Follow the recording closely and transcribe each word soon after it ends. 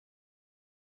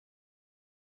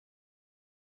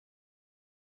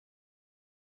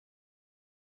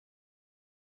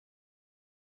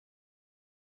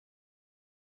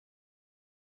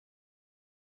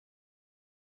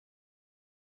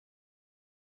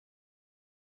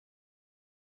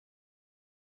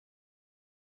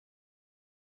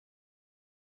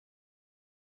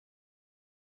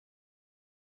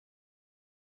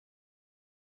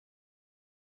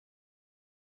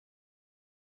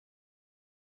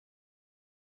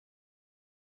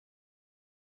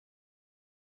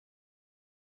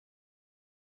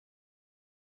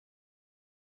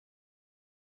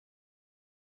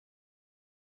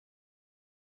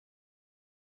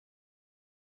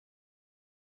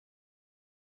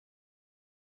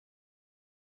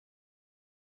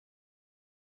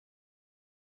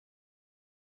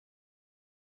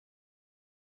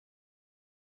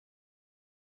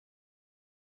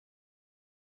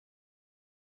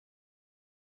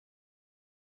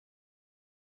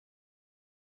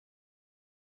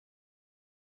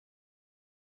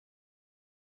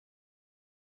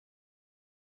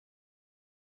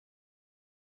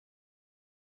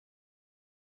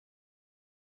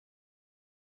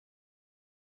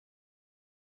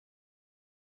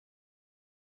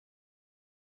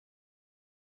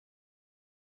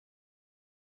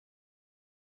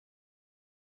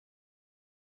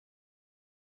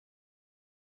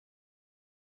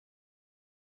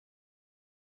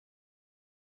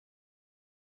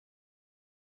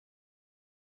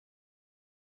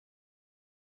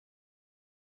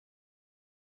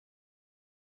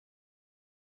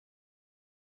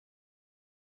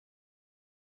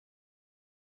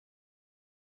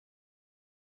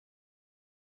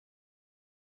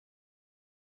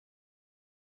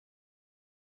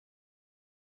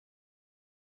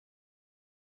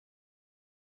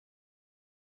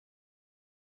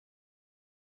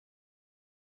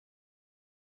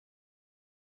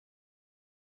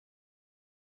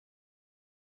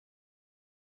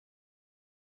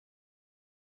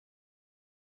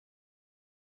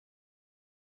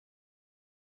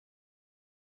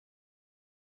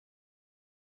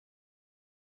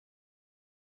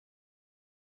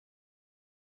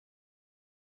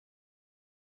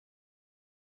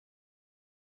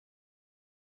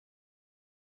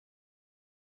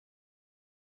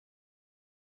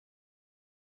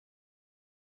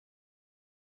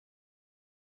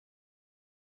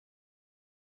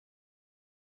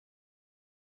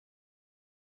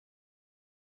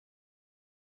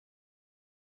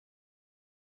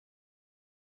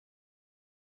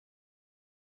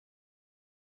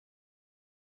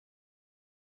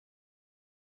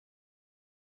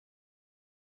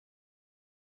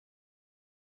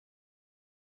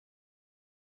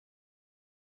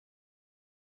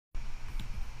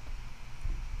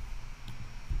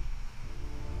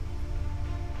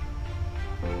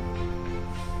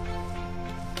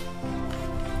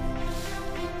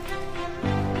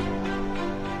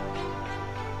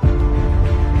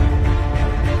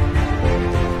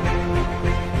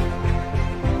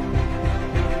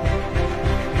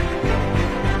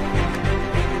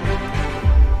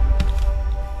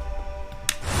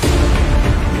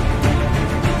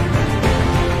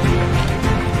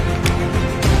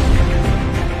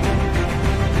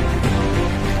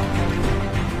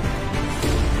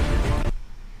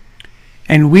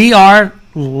And we are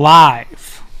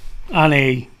live on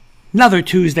another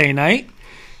Tuesday night.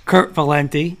 Kurt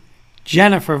Valenti,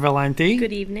 Jennifer Valenti.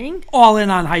 Good evening. All in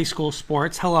on high school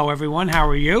sports. Hello, everyone. How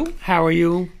are you? How are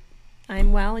you?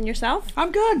 I'm well. And yourself?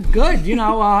 I'm good. Good. You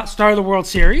know, start of the World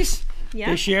Series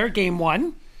this year, game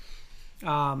one.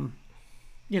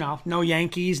 You know, no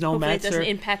Yankees, no Hopefully Mets. It doesn't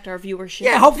impact our viewership.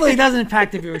 Yeah, hopefully it doesn't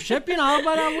impact the viewership. You know,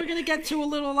 but we're gonna get to a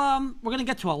little. We're gonna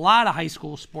get to a lot of high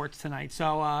school sports tonight.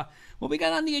 So, what we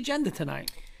got on the agenda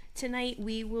tonight? Tonight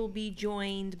we will be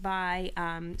joined by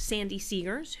Sandy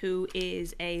Seegers, who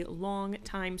is a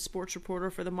long-time sports reporter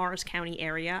for the Morris County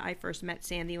area. I first met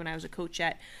Sandy when I was a coach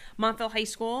at Montville High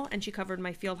School, and she covered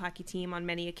my field hockey team on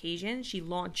many occasions. She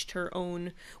launched her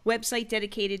own website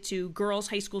dedicated to girls'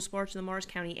 high school sports in the Morris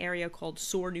County area called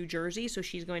SOAR New Jersey, so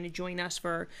she's going to join us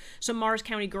for some Morris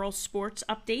County girls' sports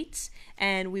updates.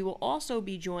 And we will also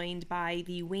be joined by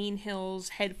the Wayne Hills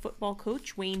head football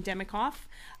coach, Wayne Demikoff,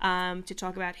 to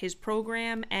talk about his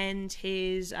program and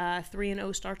his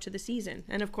 3-0 start to the season.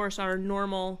 And of course, our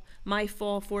normal my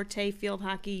fall forte field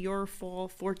hockey, your fall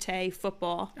forte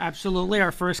football. Absolutely.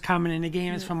 Our first comment in the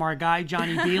game is from our guy,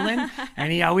 Johnny Beelan.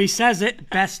 And he always says it,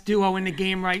 best duo in the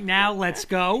game right now. Let's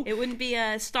go. It wouldn't be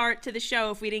a start to the show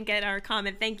if we didn't get our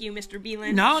comment. Thank you, Mr.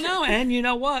 Beelan. No. And you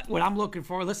know what? What I'm looking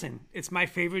for, listen, it's my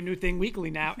favorite new thing weekly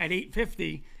now. At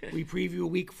 8:50, we preview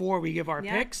week 4. We give our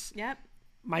picks. Yep.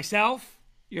 Myself.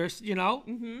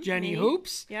 Jenny Me.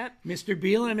 Hoops, Yep. Mr.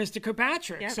 Beelan, and Mr.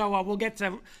 Kirkpatrick. Yep. So we'll get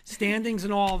to standings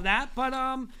and all of that. But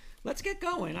let's get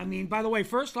going. I mean, by the way,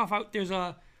 first off, there's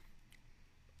a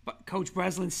Coach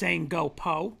Breslin saying "Go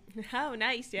Poe." Oh,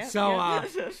 nice. Yeah. So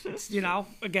you know,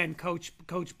 again, Coach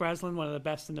Breslin, one of the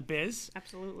best in the biz.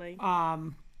 Absolutely. I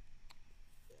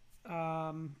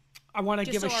want to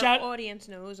give so a shout. Our audience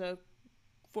knows a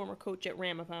former coach at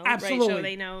Ramapo. Absolutely. Right? So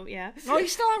they know, yeah. Oh,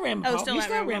 he's still at Ramapo. Oh, still he's at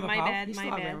still at Ramapo. Ramapo. My bad. He's My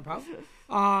still bad. at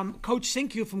Ramapo. Coach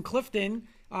Sinkyu from Clifton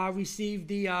received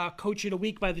the Coach of the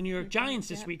Week by the New York Giants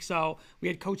this week. So we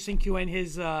had Coach Sinkyu and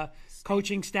his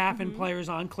coaching staff and players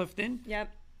on Clifton. Yep.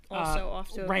 Also off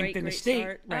to a ranked great, in the great state.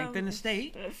 start. Ranked in the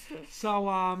state. So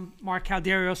Mark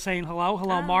Calderio saying hello.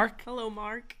 Hello, Mark. Hello,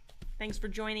 Mark. Thanks for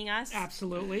joining us.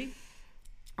 Absolutely.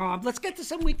 Let's get to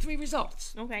some week 3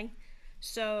 results. Okay.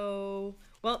 So,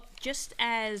 well, just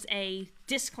as a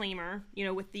disclaimer, you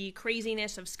know, with the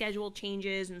craziness of schedule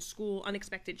changes and school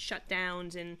unexpected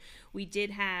shutdowns, and we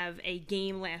did have a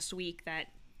game last week that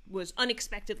was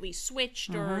unexpectedly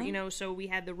switched, or, you know, so we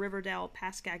had the Riverdale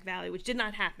Pascack Valley, which did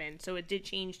not happen. So it did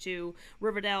change to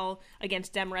Riverdale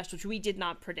against Demarest, which we did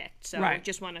not predict. So I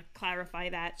just want to clarify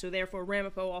that. So therefore,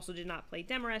 Ramapo also did not play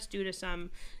Demarest due to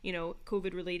some, you know,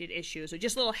 COVID-related issues. So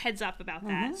just a little heads up about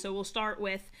that. So we'll start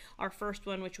with our first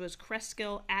one, which was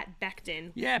Cresskill at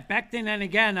Beckton. Yeah, Beckton, and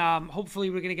again, hopefully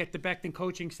we're going to get the Beckton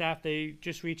coaching staff. They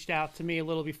just reached out to me a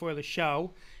little before the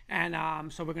show. And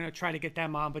so we're going to try to get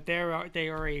them on. But they are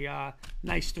a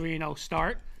nice 3-0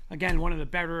 start. Again, one of the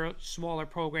better, smaller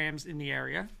programs in the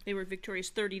area. They were victorious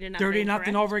 30-0.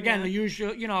 30-0 over again. Yeah. The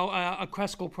usual, you know, a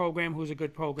Cresskill program who's a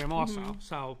good program also.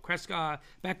 So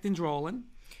Beckton's rolling.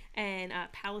 And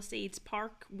Palisades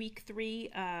Park, week 3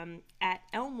 at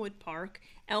Elmwood Park.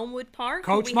 Elmwood Park.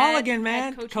 Coach Mulligan,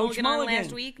 man. Coach Coach Mulligan Mulligan. on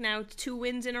last week. Now 2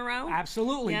 wins in a row.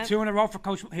 Absolutely. Yep. 2 in a row for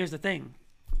Coach. Here's the thing.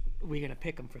 We're going to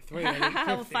pick them for 3.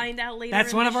 We'll find out later.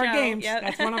 That's in one the of our show. games. Yep.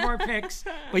 That's one of our picks.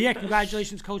 But yeah,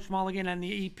 congratulations, Coach Mulligan and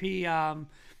the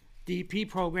EP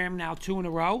program. Now 2 in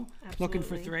a row. Absolutely. Looking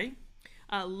for 3.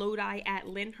 Lodi at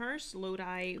Lyndhurst.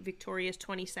 Lodi victorious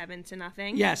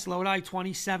 27-0. Yes, Lodi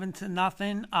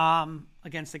 27-0.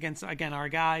 Against again our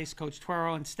guys, Coach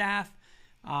Twero and staff.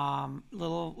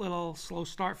 Little slow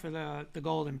start for the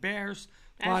Golden Bears.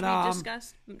 As we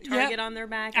discussed, target on their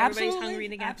back. Everybody's hungry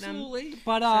to get them. Absolutely.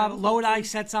 But Lodi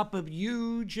sets up a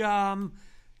huge,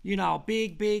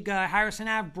 big Harrison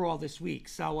Ave brawl this week.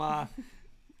 So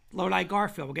Lodi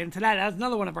Garfield. We'll get into that. That's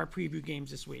another one of our preview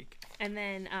games this week. And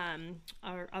then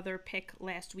our other pick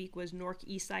last week was Nork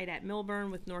Eastside at Milburn,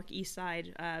 with Nork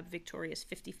Eastside victorious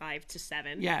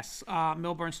 55-7. Yes,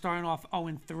 Milburn starting off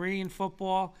 0-3 in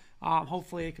football.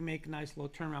 Hopefully they can make a nice little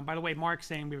turnaround. By the way, Mark's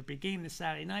saying we have a big game this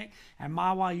Saturday night, and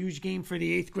Mawa huge game for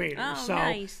the 8th graders. Oh, so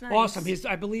nice. Awesome.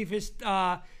 I believe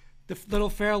the little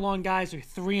Fairlawn guys are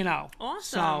 3-0. Awesome.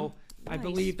 So nice. I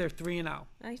believe they're 3-0.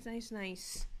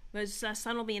 Nice. His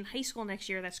son will be in high school next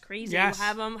year. That's crazy. Yes.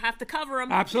 We'll have to cover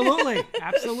him. Absolutely.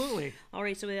 All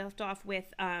right, so we left off with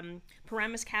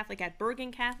Paramus Catholic at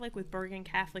Bergen Catholic, with Bergen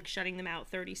Catholic shutting them out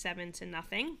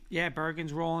 37-0. Yeah,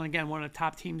 Bergen's rolling again. One of the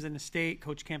top teams in the state.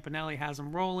 Coach Campanelli has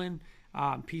them rolling.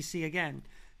 PC again,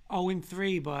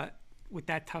 0-3, but with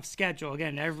that tough schedule.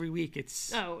 Again, every week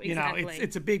it's you know exactly.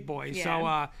 it's a big boy. Yeah.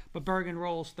 So but Bergen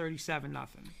rolls 37-0.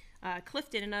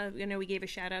 Clifton, and we gave a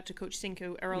shout out to Coach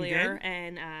Cinco earlier,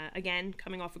 and again,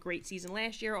 coming off a great season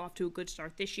last year, off to a good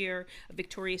start this year,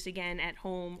 victorious again at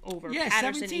home over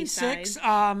Patterson Eastside.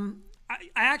 17-6. I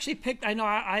actually picked. I know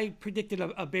I predicted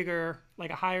a bigger, like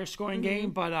a higher scoring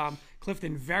game, but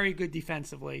Clifton very good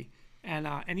defensively, and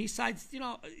Eastside's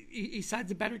Eastside's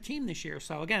a better team this year.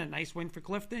 So again, a nice win for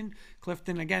Clifton.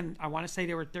 Clifton again, I want to say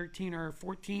they were 13 or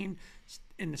 14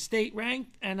 in the state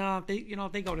ranked, and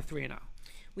they go to 3-0.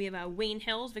 We have Wayne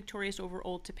Hills victorious over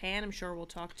Old Tappan. I'm sure we'll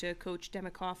talk to Coach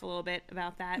Demikoff a little bit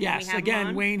about that. Yes, when we have again, him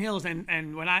on. Wayne Hills,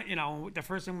 and when the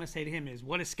first thing I'm going to say to him is,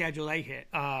 what a schedule they hit.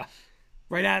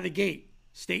 Right out of the gate,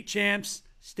 state champs,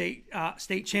 and state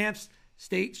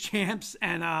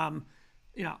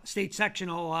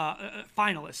sectional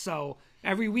finalists. So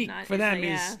every week for them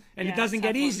it doesn't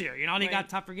get easier. They got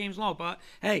tougher games long. But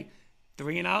hey,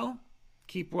 3-0.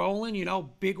 Keep rolling,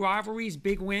 big rivalries,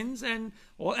 big wins, and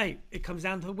hey, it comes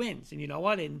down to the wins. And you know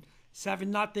what? In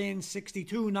 7-0,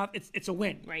 62-0, it's a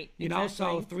win. Right.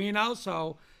 So 3-0.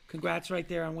 So congrats right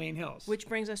there on Wayne Hills. Which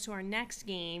brings us to our next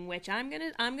game, which I'm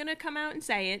gonna come out and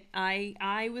say it.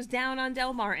 I was down on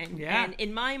Del Martin. Yeah. And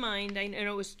in my mind, I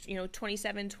know it was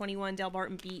 27-21. Del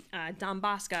Martin beat Don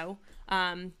Bosco.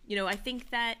 I think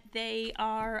that they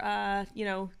are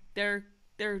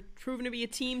they're proven to be a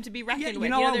team to be reckoned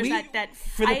with. There's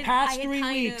for the past 3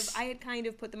 weeks, I had kind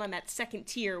of put them on that second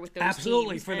tier with those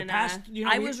absolutely teams. For the past,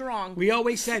 I was wrong. We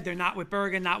always said they're not with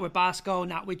Bergen, not with Bosco,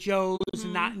 not with Joe's,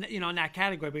 and not in that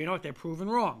category. But you know what? They're proven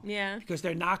wrong. Yeah, because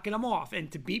they're knocking them off,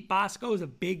 and to beat Bosco is a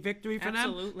big victory for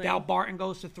them. Del Barton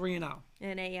goes to 3-0.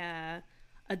 And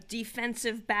a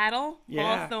defensive battle.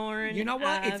 Yeah, Hawthorne. You know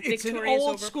what? It's an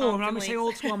old school. And I'm gonna say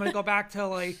old school. I'm gonna go back to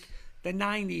like the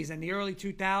 90s and the early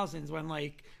 2000s when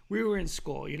like we were in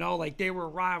school, they were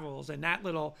rivals, and that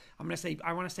little, I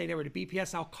want to say they were the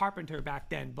BPSL Carpenter back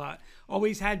then, but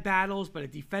always had battles, but a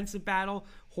defensive battle.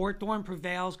 Hawthorne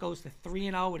prevails, goes to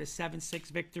 3-0 with a 7-6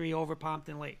 victory over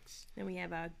Pompton Lakes. Then we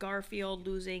have Garfield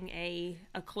losing a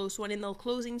close one in the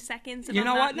closing seconds. You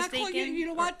know what? And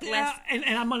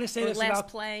I'm going to say this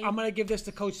I'm going to give this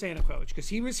to Coach Santa Coach, because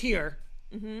he was here.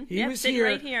 Mm-hmm. He was here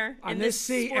right here on this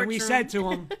seat, and we said to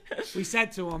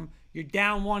him, you're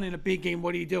down one in a big game.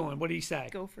 What are you doing? What did he say?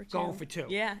 Go for two. Going for two.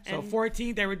 Yeah. So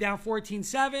 14, they were down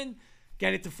 14-7.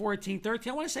 Get it to 14-13.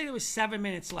 I want to say there was 7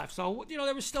 minutes left. So,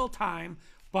 there was still time.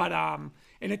 But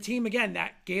in a team, again,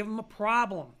 that gave them a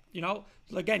problem.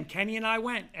 Again, Kenny and I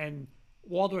went, and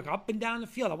Waldwick up and down the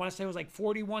field. I want to say it was like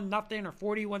 41-0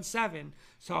 or 41-7.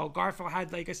 So Garfield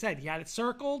had, like I said, he had it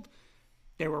circled.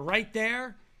 They were right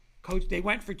there. Coach, they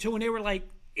went for two, and they were like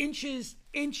inches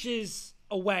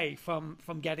away from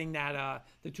getting that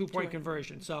the 2-point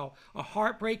conversion. So a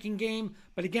heartbreaking game.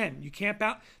 But again, you can't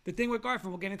the thing with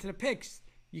Garfield, we'll get into the picks.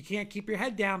 You can't keep your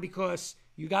head down because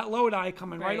you got Lodi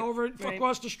coming right over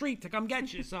across the street to come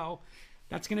get you. So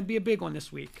that's going to be a big one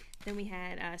this week. Then we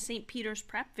had St. Peter's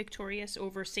Prep victorious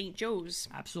over St. Joe's.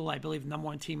 Absolutely. I believe number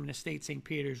one team in the state, St.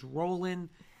 Peter's, rolling.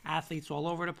 Athletes all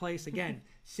over the place. Again,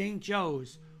 St.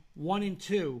 Joe's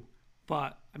 1-2.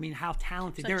 But I mean, how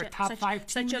talented! They're a top 5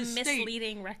 team in the state. Such a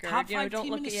misleading record. Top 5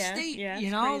 team in the state.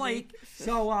 Crazy.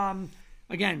 So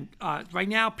again, right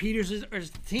now Peters is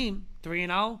the team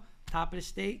 3-0, top of the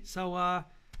state. So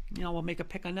we'll make a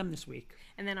pick on them this week.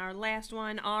 And then our last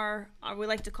one, we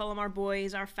like to call them our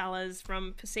boys, our fellas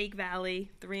from Passaic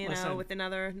Valley, 3-0 with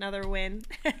another win.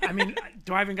 I mean,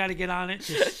 do I even got to get on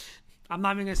it? I'm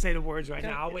not even gonna say the words right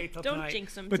now. I'll wait till tonight. Don't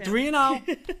jinx them. But 3-0,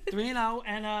 3-0,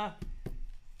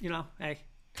 and hey,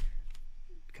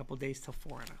 a couple days till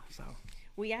 4-0. So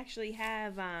we actually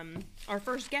have our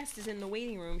first guest is in the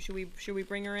waiting room. Should we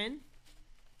bring her in?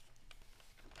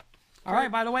 All right.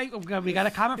 By the way, we got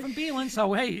a comment from Beelan.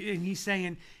 So hey, and he's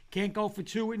saying can't go for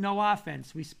 2 with no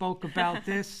offense. We spoke about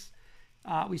this.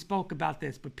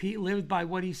 But Pete lived by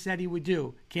what he said he would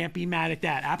do. Can't be mad at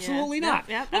that. Absolutely not.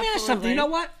 Yep, Let me ask something. You know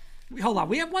what? Hold on.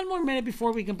 We have 1 more minute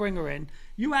before we can bring her in.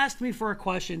 You asked me for a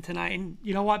question tonight, and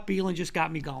you know what? Beelan just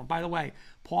got me going. By the way,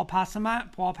 Paul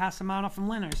Passamano from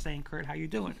Lynn is saying, Kurt, how you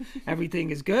doing? Everything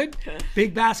is good.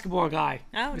 Big basketball guy.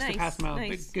 Oh, Mr. nice. Passamano.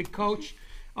 Nice. Good coach.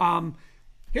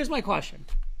 Here's my question.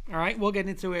 All right, we'll get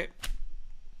into it.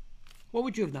 What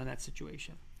would you have done in that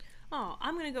situation? Oh,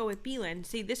 I'm going to go with Beelan.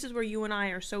 See, this is where you and I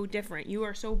are so different. You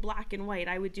are so black and white.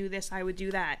 I would do this, I would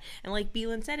do that. And like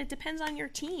Beelan said, it depends on your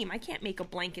team. I can't make a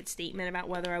blanket statement about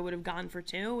whether I would have gone for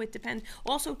 2. It depends.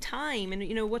 Also, time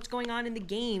and, what's going on in the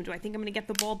game. Do I think I'm going to get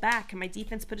the ball back? Can my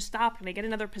defense put a stop? Can I get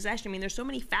another possession? I mean, there's so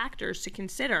many factors to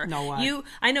consider. No way.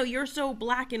 I know you're so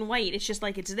black and white. It's just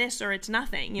like it's this or it's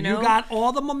nothing, You got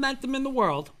all the momentum in the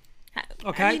world.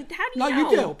 Okay. I mean, how do you know? No,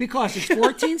 you do, because it's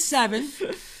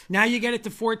 14-7. Now you get it to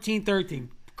 14-13.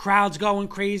 Crowd's going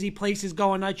crazy, places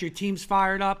going nuts, your team's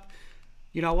fired up.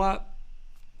 You know what?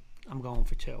 I'm going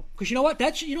for 2. Because you know what?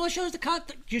 What shows the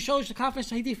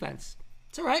confidence in the defense.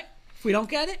 It's all right. If we don't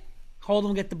get it, hold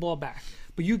them, get the ball back.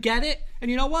 But you get it, and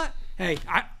you know what? Hey,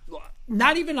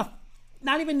 not even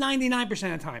 99%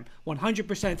 of the time, 100% of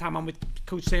the time, I'm with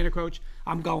Coach Santa Croce.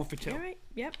 I'm going for 2. All right.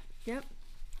 Yep.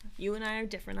 You and I are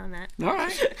different on that. All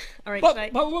right. All right.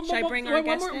 Should I bring our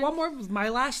guest in? One more. My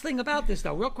last thing about this,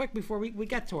 though, real quick before we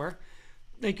get to her.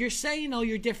 Like, you're saying,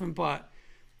 you're different, but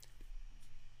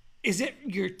is it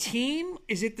your team?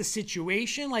 Is it the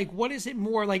situation? Like, what is it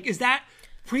more? Like, is that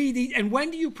and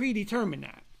when do you predetermine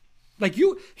that? Like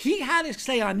he had to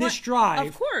say on this drive.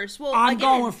 Of course. Well, I'm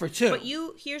going for 2. But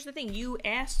here's the thing. You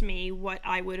asked me what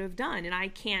I would have done, and I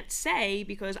can't say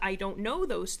because I don't know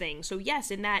those things. So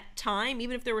yes, in that time,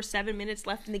 even if there were 7 minutes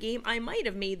left in the game, I might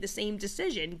have made the same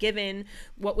decision given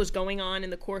what was going on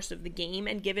in the course of the game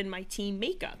and given my team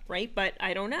makeup, right? But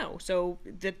I don't know. So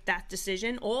that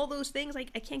decision, all those things, I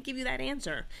can't give you that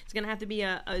answer. It's going to have to be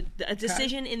a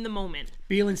decision in the moment.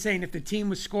 Beelan saying if the team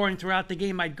was scoring throughout the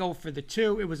game, I'd go for the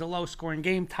 2. It was a low scoring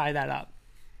game, tie that up.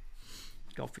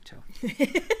 Go for 2.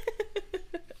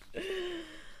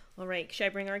 All right, should I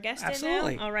bring our guest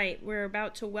Absolutely. in now? All right, we're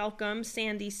about to welcome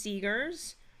Sandy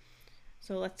Seegers.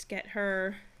 So let's get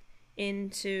her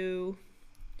into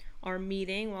our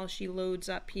meeting while she loads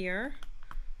up here.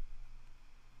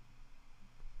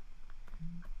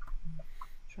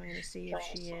 Trying to see if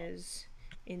she is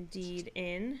indeed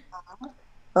in.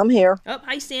 I'm here. Oh,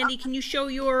 hi Sandy. Can you show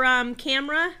your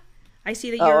camera? I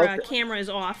see that your camera is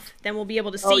off. Then we'll be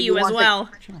able to see you as well.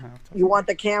 You want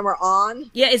the camera on?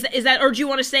 Yeah, is that, or do you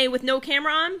want to say with no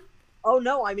camera on? Oh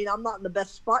no, I mean I'm not in the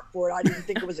best spot for it. I didn't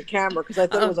think it was a camera because I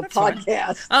thought it was a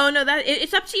podcast. Oh no,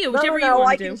 it's up to you. Whichever you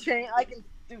want to do. I can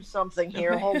do something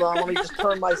here. Hold on, let me just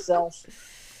turn myself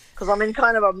because I'm in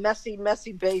kind of a messy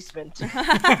basement.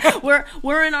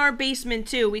 we're in our basement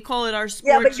too. We call it our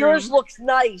sports room. Yeah, but yours looks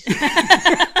nice.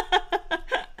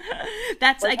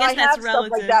 I guess that's relative.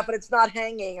 Stuff like that, but it's not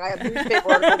hanging. I have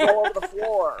newspaper articles all over the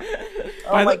floor.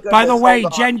 By the way,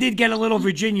 Jen did get a little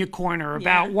Virginia corner,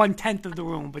 about 1/10 of the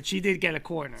room, but she did get a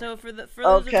corner. So for those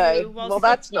of you, well,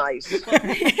 that's nice.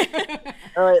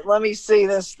 All right, let me see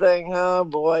this thing. Oh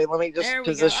boy, let me just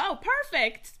position. Oh,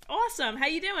 perfect, awesome. How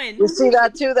you doing? You see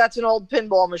that too? That's an old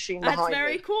pinball machine behind me. That's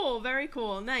very cool. Very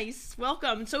cool. Nice.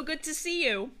 Welcome. So good to see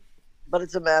you. But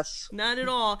it's a mess. Not at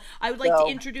all. I would like to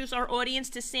introduce our audience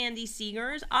to Sandy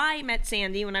Seegers. I met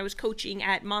Sandy when I was coaching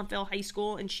at Montville High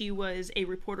School, and she was a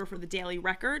reporter for the Daily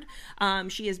Record.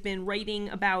 She has been writing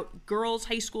about girls'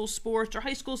 high school sports, or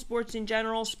high school sports in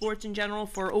general,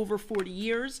 for over 40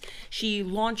 years. She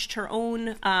launched her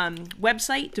own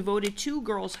website devoted to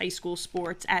girls' high school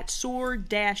sports at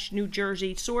New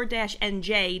Jersey,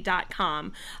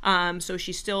 soar-nj.com. So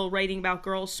she's still writing about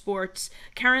girls' sports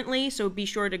currently, so be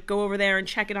sure to go over there and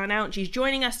check it on out. And she's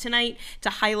joining us tonight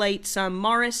to highlight some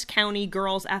Morris County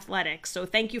girls athletics. So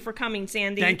thank you for coming,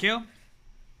 Sandy. Thank you.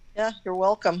 Yeah, you're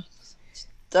welcome. It's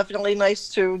definitely nice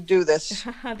to do this.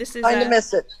 This is I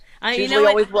miss it. Usually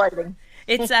always writing.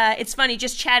 It's funny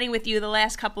just chatting with you the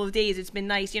last couple of days. It's been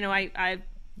nice. I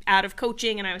out of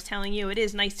coaching, and I was telling you it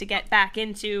is nice to get back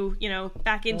into it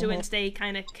and stay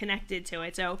kind of connected to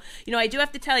it. So, I do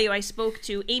have to tell you, I spoke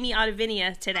to Amy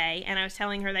Ottavinia today, and I was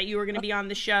telling her that you were going to be on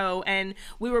the show, and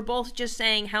we were both just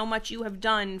saying how much you have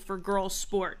done for girls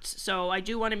sports. So I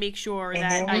do want to make sure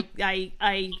that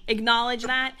I acknowledge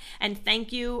that and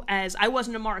thank you, as I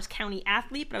wasn't a Morris County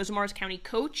athlete, but I was a Morris County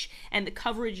coach, and the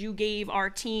coverage you gave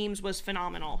our teams was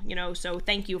phenomenal, so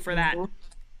thank you for that.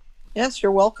 Yes,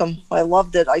 you're welcome. I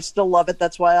loved it. I still love it.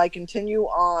 That's why I continue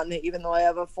on, even though I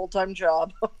have a full-time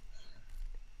job.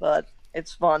 But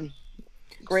it's fun.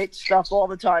 Great stuff all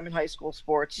the time in high school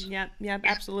sports. Yep,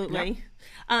 absolutely.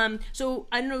 Yep. So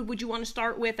I don't know, would you want to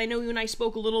start with, I know you and I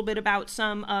spoke a little bit about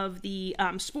some of the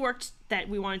sports that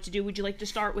we wanted to do. Would you like to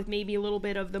start with maybe a little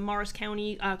bit of the Morris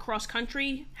County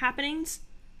cross-country happenings?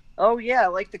 Oh, yeah, I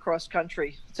like the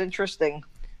cross-country. It's interesting.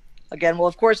 Again, well,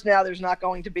 of course, now there's not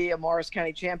going to be a Morris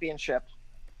County championship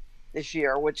this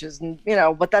year, which is,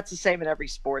 but that's the same in every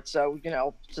sport. So,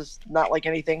 just not like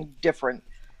anything different.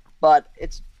 But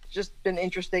it's just been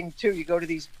interesting too. You go to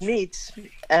these meets,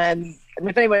 and I mean,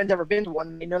 if anyone's ever been to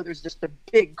one, they know there's just a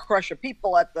big crush of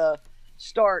people at the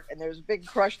start, and there's a big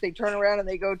crush. They turn around and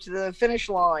they go to the finish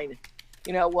line.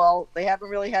 Well, they haven't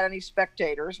really had any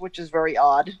spectators, which is very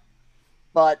odd.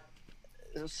 But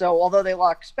so, although they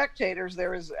lack spectators,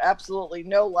 there is absolutely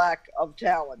no lack of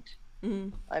talent. Mm-hmm.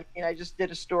 I mean, I just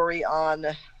did a story on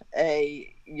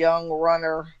a young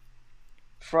runner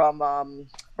from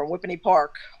Whippany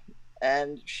Park,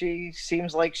 and she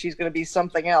seems like she's going to be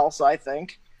something else, I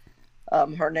think.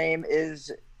 Her name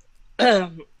is,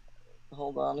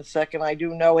 hold on a second, I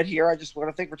do know it here. I just want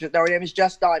to think her name is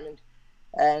Jess Diamond,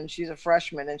 and she's a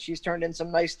freshman, and she's turned in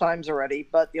some nice times already.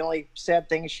 But the only sad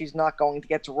thing is she's not going to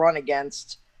get to run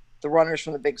against the runners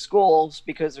from the big schools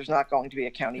because there's not going to be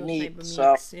a county meet.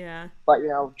 So, yeah. But,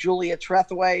 Julia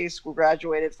Trethways, who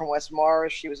graduated from West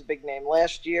Morris, she was a big name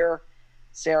last year.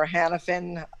 Sarah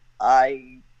Hannafin,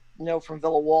 I know from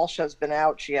Villa Walsh, has been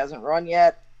out. She hasn't run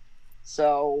yet.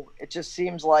 So it just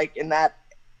seems like in that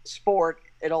sport,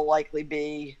 it'll likely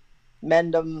be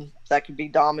Mendham that could be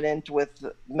dominant with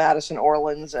Madison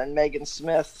Orleans and Megan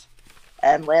Smith.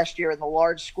 And last year in the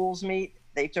large schools meet,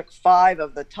 they took 5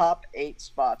 of the top 8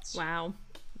 spots. Wow.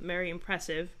 Very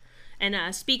impressive.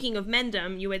 And speaking of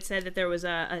Mendham, you had said that there was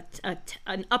an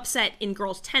upset in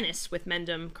girls tennis with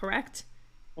Mendham, correct?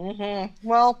 Mm-hmm.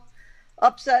 Well,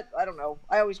 upset, I don't know.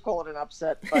 I always call it an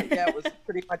upset, but yeah, it was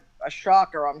pretty much a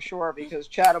shocker, I'm sure, because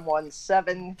Chatham won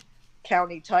 7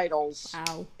 county titles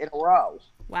in a row.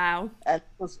 Wow. And it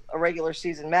was a regular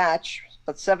season match,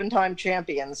 but 7-time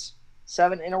champions,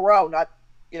 7 in a row, not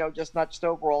just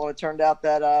overall. And it turned out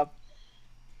that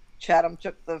Chatham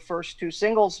took the first 2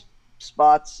 singles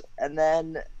spots, and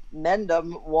then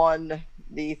Mendham won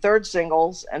the third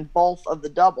singles and both of the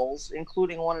doubles,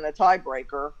 including one in a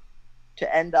tiebreaker,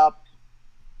 to end up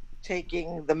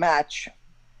taking the match.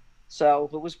 So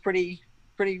it was pretty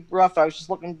rough. I was just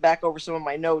looking back over some of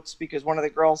my notes because one of the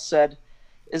girls said,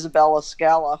 Isabella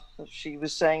Scala, she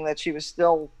was saying that she was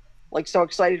still so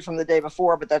excited from the day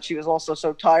before, but that she was also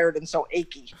so tired and so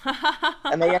achy.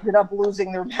 And they ended up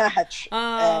losing their match.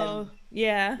 Oh, and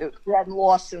yeah. She hadn't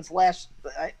lost since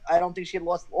I don't think she had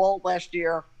lost all last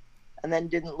year and then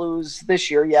didn't lose this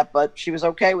year yet, but she was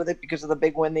okay with it because of the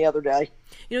big win the other day.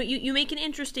 You make an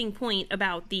interesting point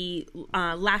about the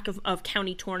lack of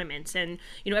county tournaments. And,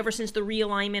 ever since the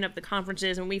realignment of the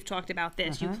conferences, and we've talked about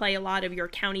this, you play a lot of your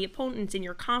county opponents in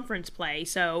your conference play.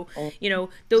 So,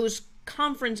 those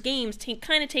conference games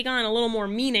kind of take on a little more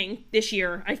meaning this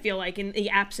year, I feel like, in the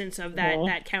absence of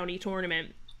that county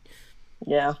tournament.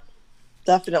 Yeah,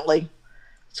 definitely.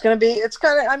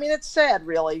 It's sad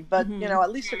really, but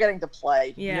at least they're getting to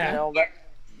play. Yeah. That's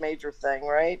a major thing,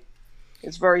 right?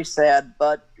 It's very sad,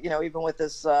 but even with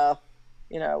this,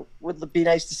 would be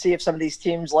nice to see if some of these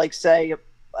teams, say,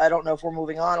 I don't know if we're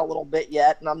moving on a little bit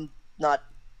yet, and I'm not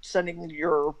sending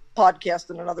your podcast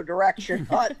in another direction,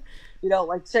 but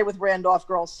say with Randolph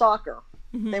girls soccer,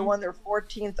 they won their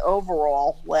 14th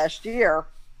overall last year,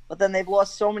 but then they've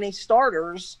lost so many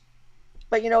starters.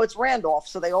 But, it's Randolph,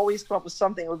 so they always come up with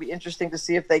something. It would be interesting to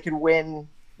see if they could win,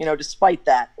 despite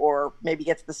that, or maybe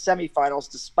get to the semifinals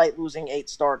despite losing 8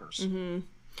 starters.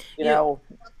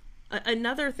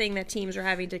 Another thing that teams are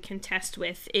having to contest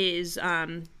with is,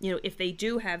 if they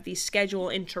do have these schedule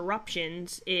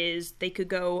interruptions, is they could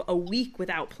go a week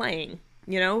without playing,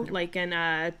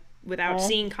 without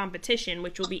seeing competition,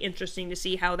 which will be interesting to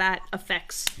see how that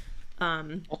affects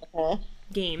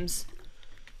games.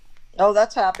 Oh,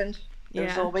 that's happened.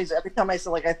 There's Yeah. always, every time I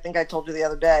say, I think I told you the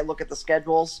other day, I look at the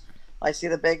schedules, I see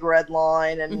the big red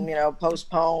line and,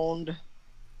 postponed,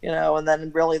 and then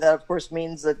really that, of course,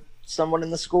 means that someone in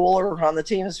the school or on the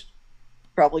team has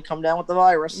probably come down with the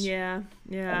virus. Yeah.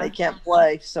 And they can't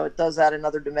play. So it does add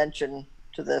another dimension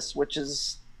to this, which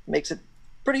makes it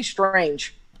pretty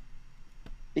strange.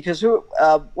 Because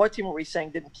what team were we saying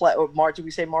didn't play? Or did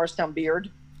we say Morristown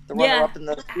Beard? The runner-up in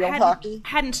the field hockey?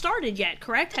 Hadn't started yet,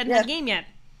 correct? Hadn't had a game yet.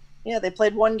 Yeah, they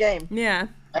played 1 game. Yeah.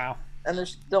 Wow. And they're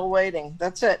still waiting.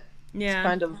 That's it.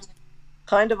 Yeah. It's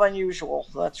kind of unusual,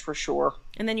 that's for sure.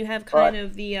 And then you have kind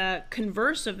of the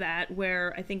converse of that,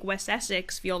 where I think West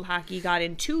Essex field hockey got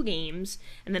in 2 games,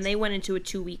 and then they went into a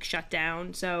 2-week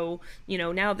shutdown. So,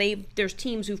 now there's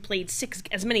teams who've played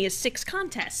as many as 6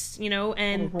 contests,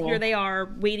 and here they are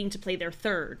waiting to play their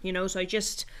 3rd, So I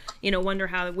just, wonder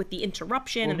how with the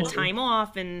interruption and the time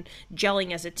off and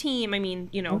gelling as a team, I mean,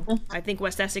 I think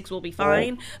West Essex will be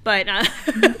fine, but, I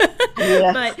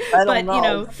don't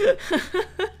know.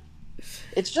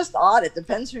 It's just odd. It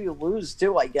depends who you lose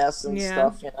too, I guess, and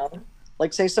stuff,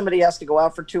 Say somebody has to go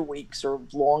out for 2 weeks or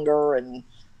longer, and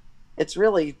it's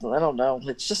really, I don't know.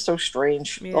 It's just so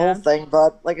strange, the whole Yeah. thing.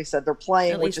 But like I said, they're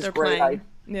playing, At which least is they're great. playing.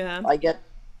 Yeah.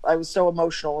 I was so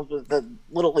emotional with the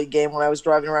Little League game when I was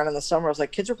driving around in the summer. I was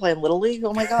like, kids are playing Little League?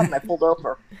 Oh my God. And I pulled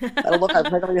over. And look, I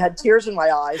literally had tears in my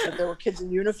eyes that there were kids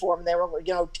in uniform and they were,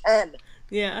 10.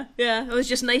 Yeah. Yeah. It was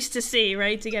just nice to see,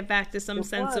 right? To get back to some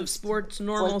sense of was. sports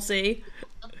normalcy.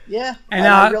 Yeah. And,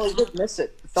 I really did miss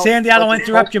it. It felt Sandy, I don't like want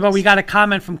to interrupt you, but we got a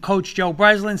comment from Coach Joe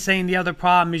Breslin saying the other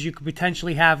problem is you could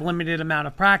potentially have limited amount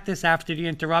of practice after the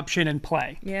interruption and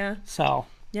play. Yeah. So,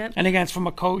 Yep. and again, it's from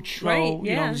a coach Right, who,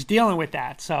 yeah. who's dealing with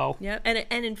that. So, Yeah, and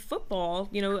in football,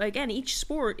 again, each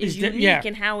sport is Is di- unique yeah.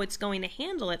 in how it's going to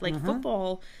handle it. Like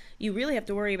football, you really have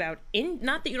to worry about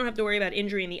not that you don't have to worry about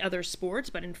injury in the other sports,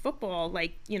 but in football,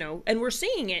 and we're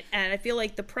seeing it, and I feel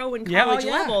like the pro and Yeah, oh, college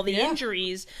yeah, level, the yeah.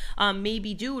 injuries may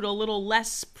be due to a little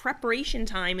less preparation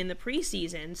time in the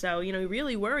preseason. So you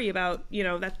really worry about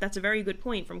that's a very good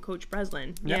point from Coach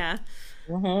Breslin. Yep. Yeah.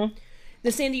 Mm-hmm. Now,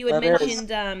 Sandy, you had That is.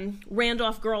 mentioned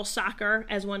Randolph girls soccer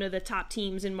as one of the top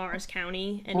teams in Morris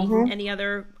County. Any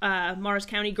other Morris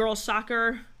County girls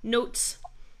soccer notes?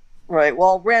 Right.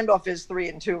 Well, Randolph is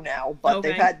 3-2 now, but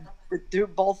they've Okay. had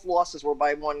both losses were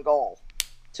by one goal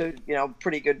to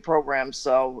pretty good programs.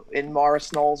 So in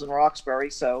Morris, Knowles, and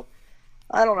Roxbury. So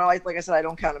I don't know. Like I said, I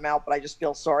don't count them out, but I just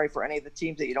feel sorry for any of the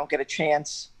teams that you don't get a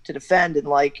chance to defend. And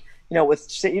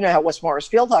with how West Morris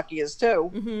field hockey is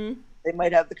too. Mm-hmm. They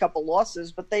might have the couple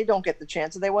losses, but they don't get the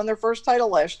chance. And they won their first title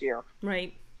last year.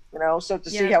 Right. So to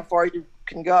see Yeah. how far you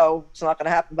can go, it's not going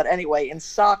to happen. But anyway, in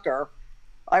soccer,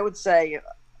 I would say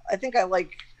I think I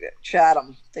like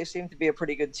Chatham. They seem to be a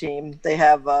pretty good team. They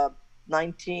have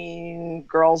 19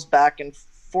 girls back and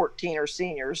 14 are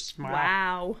seniors.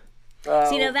 Wow. So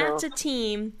See, now they're- that's a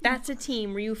team. That's a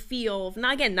team where you feel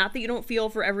not that you don't feel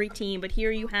for every team, but here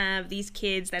you have these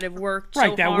kids that have worked so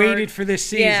right, that hard. waited for this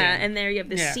season. Yeah, and there you have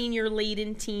this Yeah. senior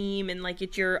laden team, and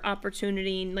it's your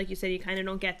opportunity. And like you said, you kind of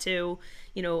don't get to,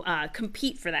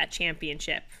 compete for that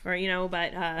championship, or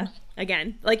But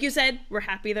again, like you said, we're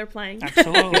happy they're playing.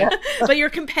 Absolutely. But your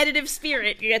competitive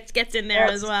spirit gets in there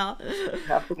as well.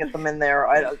 have to get them in there.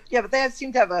 But they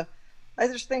seem to have I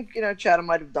just think Chatham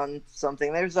might have done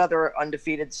something. There's other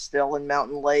undefeated still in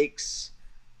Mountain Lakes,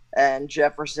 and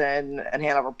Jefferson and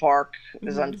Hanover Park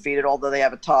is undefeated, although they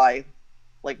have a tie,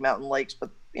 like Mountain Lakes. But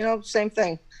same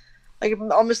thing. Like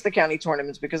I'll miss the county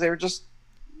tournaments because they were just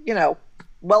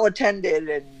well attended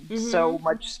and so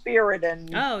much spirit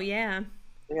and Oh yeah.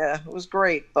 yeah, it was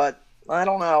great. But I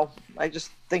don't know. I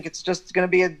just think it's just going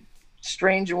to be a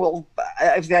strange.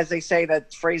 As they say,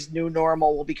 that phrase "new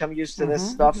normal," will become used to this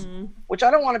stuff, which I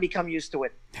don't want to become used to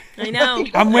it. I know.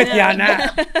 I'm with I you know.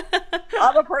 on that.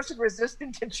 I'm a person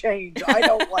resistant to change. I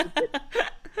don't like it.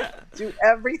 Do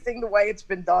everything the way it's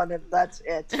been done, and that's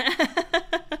it.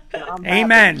 And I'm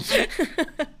Amen.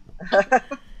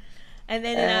 And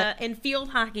then in field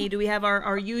hockey, do we have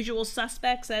our usual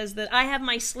suspects? I have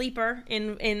my sleeper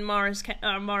in Morris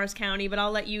County, but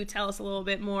I'll let you tell us a little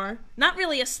bit more. Not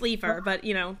really a sleeper, but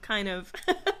kind of.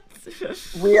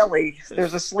 Really?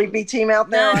 There's a sleepy team out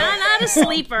there? No, not a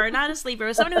sleeper, not a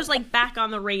sleeper. Someone who's back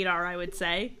on the radar, I would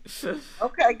say.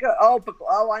 Okay, good.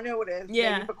 Oh, I know who it is.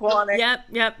 Yeah. Maybe Pequannock.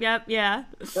 Yep. Yeah.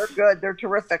 They're good. They're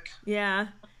terrific. Yeah.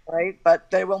 Right? But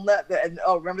they will not. And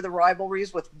remember the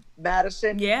rivalries with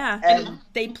Madison? Yeah. And And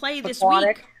they play this Pequannock?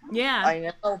 week. Yeah. I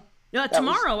know. No, was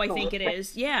tomorrow, I think it terrific.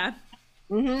 is. Yeah.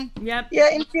 Mm-hmm. Yep. Yeah,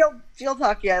 in field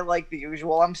hockey, I like the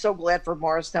usual. I'm so glad for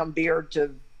Morristown Beard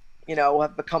to,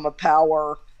 have become a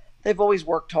power. They've always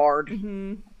worked hard,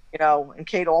 and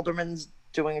Kate Alderman's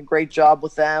doing a great job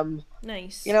with them.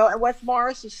 Nice. And West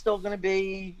Morris is still going to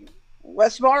be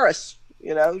West Morris.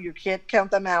 You can't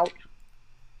count them out,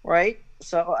 right?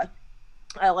 So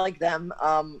I like them.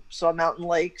 So Mountain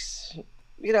Lakes,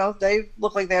 they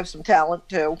look like they have some talent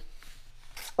too.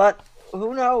 But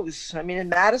who knows? I mean, in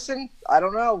Madison, I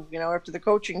don't know. After the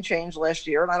coaching change last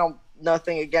year, and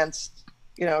nothing against,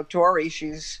 Tori.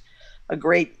 She's a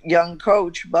great young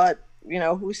coach, but who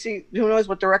knows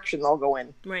what direction they'll go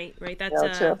in. Right.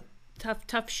 That's too.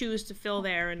 tough shoes to fill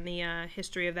there in the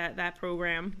history of that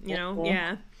program.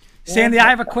 Yeah. Sandy, I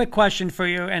have a quick question for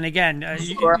you. And again,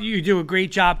 Sure. you do a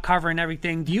great job covering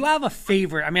everything. Do you have a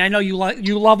favorite? I mean, I know you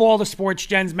love all the sports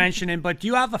Jen's mentioning, but do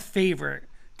you have a favorite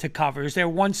to cover? Is there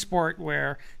one sport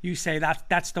where you say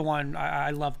that's the one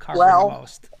I love covering the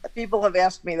most? People have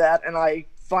asked me that, and I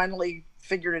finally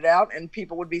figured it out, and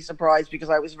people would be surprised because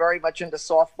I was very much into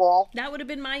softball, That would have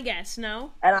been my guess.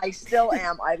 No. and I still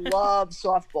am. I love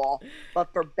softball,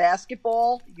 but for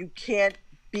basketball, you can't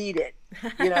beat it.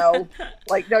 No,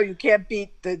 you can't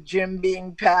beat the gym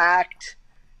being packed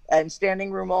and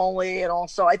standing room only. And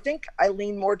also, I think I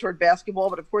lean more toward basketball,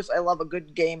 but of course, I love a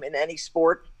good game in any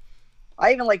sport.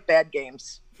 I even like bad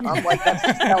games. I'm like, that's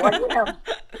just how I am.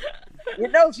 You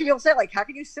know, people say, like, how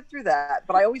can you sit through that?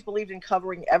 But I always believed in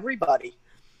covering everybody,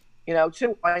 you know,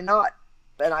 too. Why not?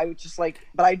 And I would just like,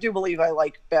 but I do believe I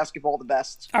like basketball the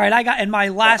best. All right, and my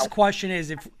last question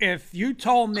is, if you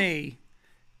told me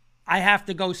I have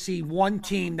to go see one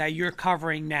team that you're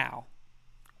covering now,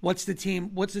 what's the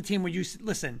team where you,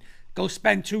 listen, go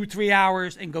spend 2-3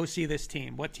 hours and go see this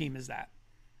team? What team is that?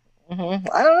 I don't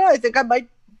know. I think I might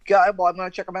go, well, I'm going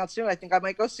to check them out soon. I think I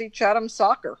might go see Chatham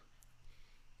Soccer.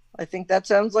 I think that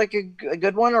sounds like a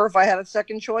good one. Or if I had a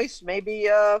second choice, maybe,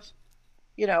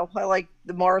 you know, I like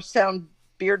the Morristown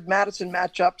Beard Madison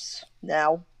matchups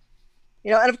now.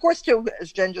 You know, and of course, too,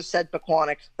 as Jen just said,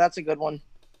 Pequannock. That's a good one.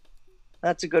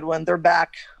 That's a good one. They're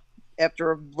back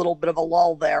after a little bit of a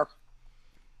lull there.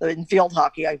 In field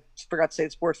hockey, I forgot to say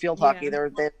it's sport field hockey.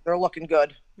 They're looking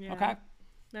good. Yeah. Okay.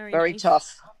 Very nice.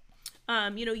 tough.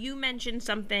 You know, you mentioned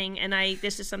something, and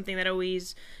this is something that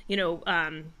always, you know,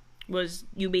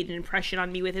 you made an impression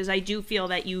on me with, is I do feel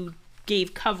that you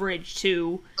gave coverage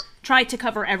to try to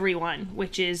cover everyone,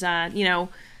 which is, you know,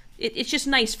 it's just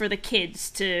nice for the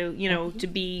kids to, you know,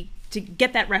 to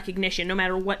get that recognition no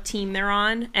matter what team they're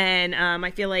on. And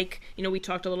I feel like, you know, we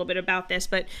talked a little bit about this,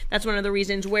 but that's one of the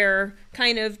reasons we're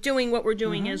kind of doing what we're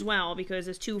doing as well, because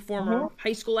as two former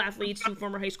high school athletes, two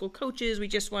former high school coaches, we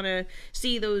just want to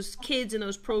see those kids and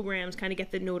those programs kind of get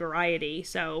the notoriety.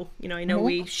 So, you know, I know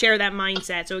we share that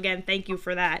mindset. So again, thank you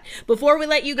for that. Before we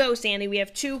let you go, Sandy, we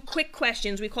have 2 quick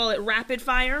questions. We call it rapid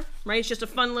fire, right? It's just a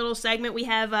fun little segment. We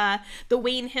have the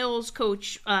Wayne Hills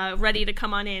coach ready to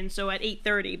come on in, so at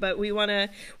 8:30, but we want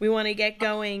to get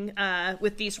going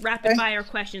with these rapid fire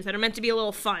questions that are meant to be a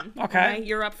little fun. Okay.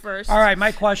 You're up first. All right,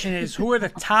 my question is, who are the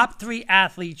top 3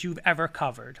 athletes you've ever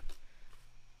covered?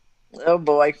 Oh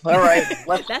boy! All right,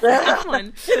 That's a tough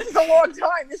one. This is a long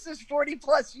time. This is 40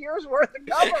 plus years worth of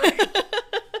covering.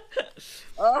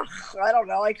 I don't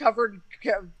know. I covered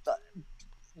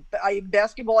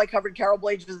basketball. I covered Carol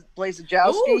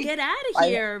Blazejowski. Oh, get out of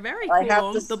here! Very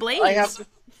cool. The Blaze.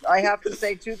 I have to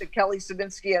say too that Kelly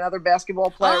Sabinski, another basketball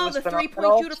player, was the phenomenal.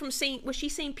 3-point shooter from was she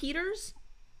St. Peter's?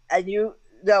 And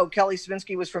no, Kelly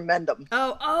Sabinski was from Mendham.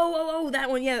 Oh, that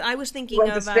one. Yeah, I was thinking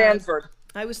Went of to Stanford.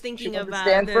 I was thinking of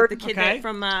Stanford. the kid that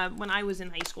from when I was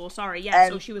in high school. Sorry, yeah.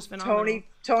 So she was phenomenal.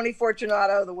 Tony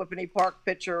Fortunato, the Whippany Park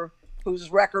pitcher, whose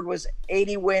record was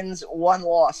 80 wins, 1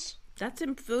 loss.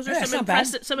 Those are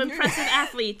some impressive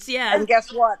athletes, yeah. And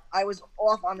guess what? I was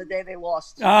off on the day they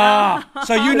lost.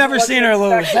 So you never seen her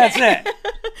lose. That's it.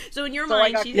 So in your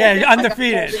mind, she's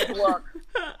undefeated.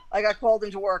 I got called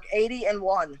into work.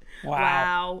 80-1.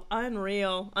 Wow.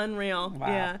 Unreal. Wow.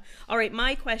 Yeah. All right,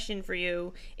 my question for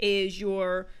you is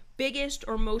your biggest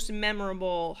or most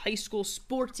memorable high school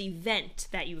sports event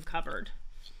that you've covered.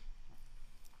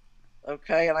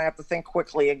 Okay, and I have to think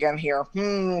quickly again here.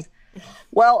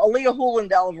 Well, Aaliyah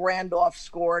Hulendale of Randolph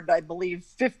scored, I believe,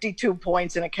 52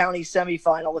 points in a county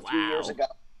semifinal a few years ago.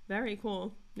 Very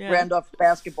cool. Yeah. Randolph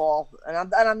basketball.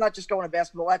 And I'm not just going to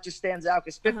basketball. That just stands out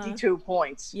because 52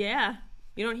 points. Yeah.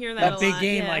 You don't hear that a lot. Big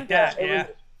game like that, yeah.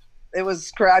 It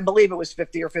was, I believe it was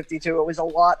 50 or 52. It was a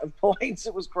lot of points.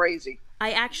 It was crazy.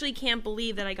 I actually can't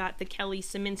believe that I got the Kelly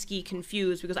Saminsky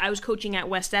confused, because I was coaching at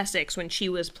West Essex when she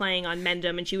was playing on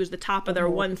Mendham, and she was the top of their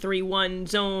 1-3-1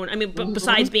 zone. I mean,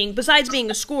 besides being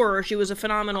a scorer, she was a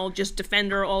phenomenal just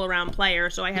defender, all around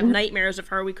player. So I have nightmares of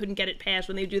her. We couldn't get it past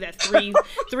when they do that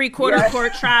three-quarter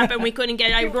court trap, and we couldn't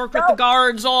get. I worked with the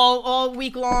guards all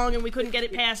week long, and we couldn't get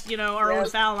it past our own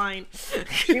foul line.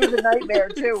 She was a nightmare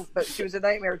too. But she was a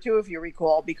nightmare too, if you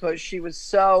recall, because she was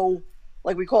so.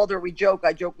 Like we called her,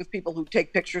 I joke with people who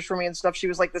take pictures for me and stuff. She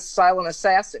was like the silent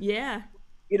assassin. Yeah.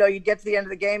 You know, you'd get to the end of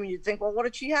the game and you'd think, well, what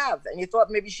did she have? And you thought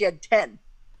maybe she had 10.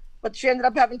 But she ended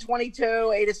up having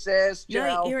 22, 8 assists.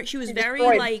 She was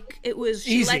very it was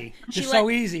easy.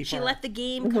 Easy. She let the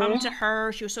game come to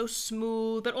her. She was so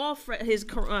smooth. But all his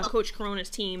Coach Corona's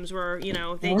teams were, he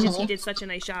did such a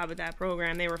nice job with that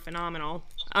program. They were phenomenal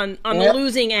on the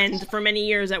losing end for many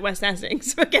years at West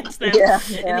Essex against them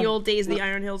in the old days of the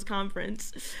Iron Hills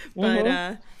Conference.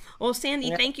 But well,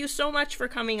 Sandy, thank you so much for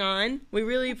coming on. We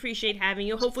really appreciate having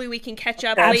you. Hopefully we can catch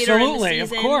up later in the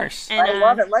season. Of course. And, I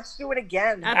love it. Let's do it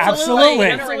again.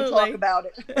 Absolutely. Talk about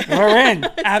it. We're in.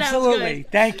 Absolutely.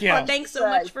 Thank you. Well, thanks so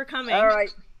much for coming. All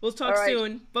right. We'll talk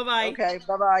soon. Bye-bye. Okay,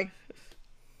 bye-bye.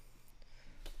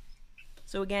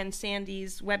 So again,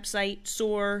 Sandy's website,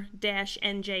 soar-nj.com,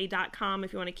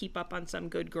 if you want to keep up on some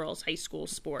good girls high school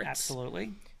sports.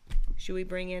 Absolutely. Should we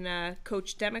bring in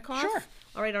Coach Demikoff? Sure.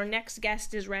 All right, our next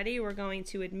guest is ready. We're going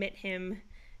to admit him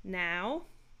now.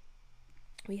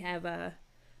 We have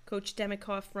Coach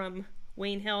Demikoff from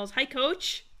Wayne Hills. Hi,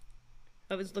 Coach.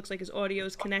 Oh, it looks like his audio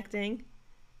is connecting.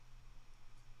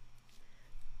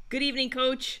 Good evening,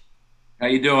 Coach. How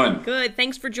you doing? Good.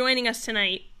 Thanks for joining us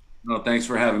tonight. No, thanks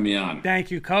for having me on.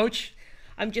 Thank you, Coach.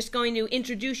 I'm just going to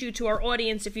introduce you to our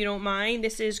audience, if you don't mind.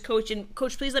 This is Coach, and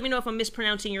Coach, please let me know if I'm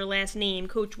mispronouncing your last name.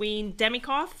 Coach Wayne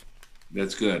Demikoff.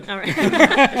 That's good. All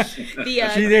right. She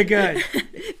did good.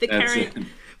 The current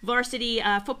varsity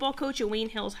football coach at Wayne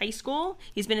Hills High School.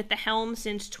 He's been at the helm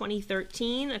since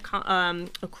 2013,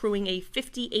 accruing a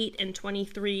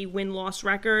 58-23 win-loss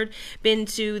record. Been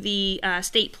to the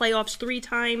state playoffs 3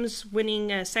 times,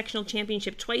 winning a sectional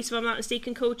championship twice, if I'm not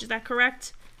mistaken, Coach. Is that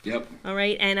correct? Yep. All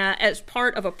right. And as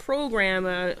part of a program,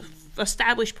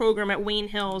 established program at Wayne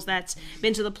Hills that's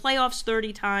been to the playoffs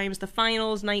 30 times, the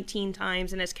finals 19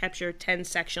 times, and has captured 10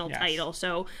 sectional titles.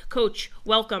 So, Coach,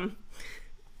 welcome.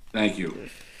 Thank you.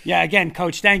 Yeah, again,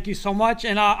 Coach, thank you so much.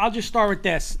 And I'll just start with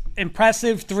this.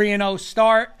 Impressive 3-0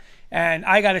 start. And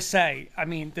I got to say, I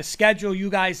mean, the schedule you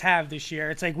guys have this year,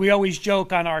 it's like we always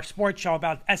joke on our sports show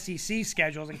about SEC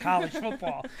schedules in college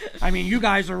football. I mean, you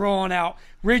guys are rolling out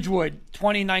Ridgewood,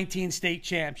 2019 state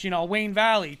champs. You know, Wayne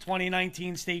Valley,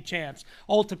 2019 state champs.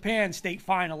 Old Tappan, state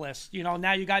finalists. You know,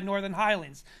 now you got Northern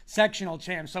Highlands, sectional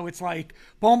champs. So it's like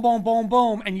boom, boom, boom,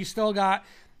 boom. And you still got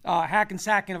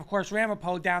Hackensack and, of course,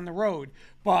 Ramapo down the road.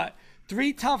 But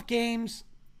 3 tough games.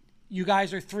 You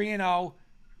guys are 3-0.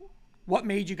 What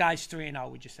made you guys 3-0,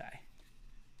 would you say?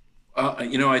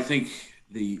 You know, I think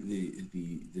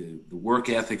the work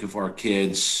ethic of our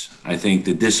kids, I think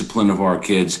the discipline of our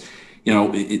kids, you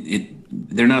know,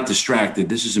 they're not distracted.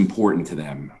 This is important to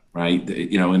them, right?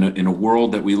 You know, in a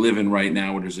world that we live in right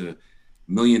now where there's a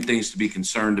million things to be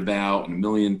concerned about and a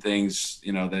million things,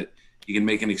 you know, that you can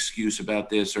make an excuse about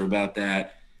this or about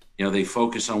that. You know, they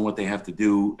focus on what they have to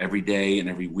do every day and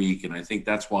every week. And I think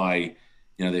that's why,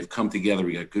 you know, they've come together.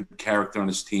 We got good character on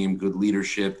this team, good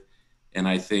leadership, and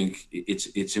I think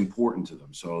it's important to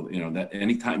them. So, you know, that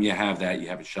anytime you have that, you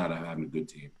have a shot at having a good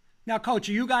team. Now, Coach,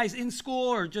 are you guys in school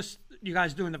or just you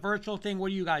guys doing the virtual thing? What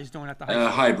are you guys doing at the high school?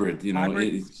 Hybrid, you know,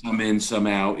 Hybrid? Some in, some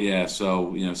out. Yeah.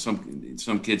 So, you know,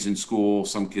 some kids in school,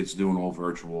 some kids doing all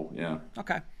virtual. Yeah.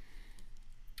 Okay.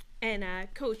 And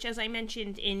Coach, as I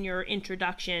mentioned in your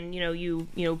introduction,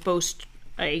 you boast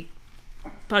a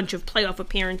bunch of playoff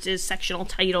appearances, sectional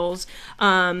titles,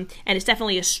 and it's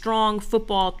definitely a strong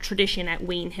football tradition at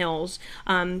Wayne Hills.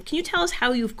 Can you tell us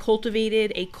how you've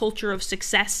cultivated a culture of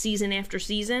success season after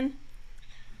season?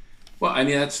 Well, I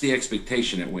mean, that's the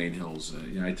expectation at Wayne Hills.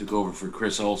 I took over for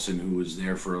Chris Olson, who was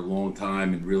there for a long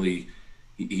time, and really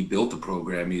he built the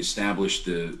program. He established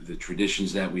the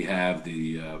traditions that we have,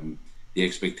 the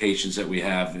expectations that we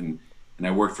have, and I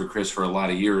worked for Chris for a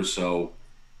lot of years, so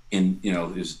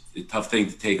it's a tough thing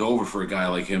to take over for a guy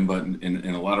like him, but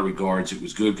in a lot of regards, it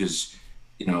was good because,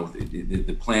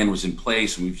 the plan was in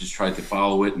place and we've just tried to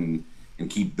follow it and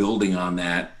keep building on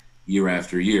that year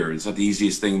after year. It's not the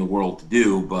easiest thing in the world to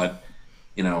do, but,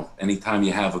 anytime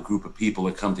you have a group of people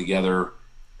that come together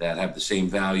that have the same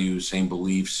values, same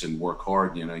beliefs, and work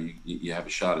hard, you have a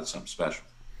shot at something special.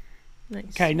 Nice.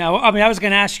 Okay, now, I was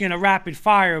going to ask you in a rapid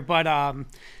fire, but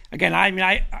again,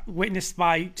 I witnessed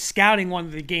by scouting one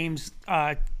of the games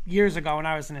years ago when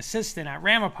I was an assistant at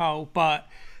Ramapo, but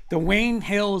the Wayne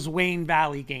Hills, Wayne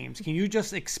Valley games. Can you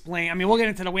just explain? We'll get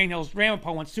into the Wayne Hills,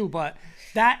 Ramapo ones too, but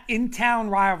that in-town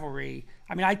rivalry,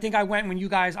 I think I went when you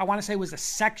guys, I want to say it was the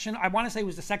sectional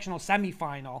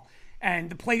semifinal,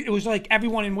 and it was like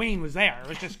everyone in Wayne was there. It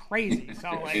was just crazy.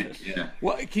 So,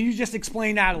 can you just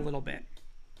explain that a little bit?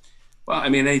 Well,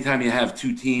 anytime you have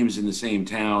two teams in the same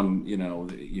town, you're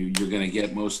going to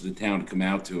get most of the town to come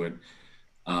out to it.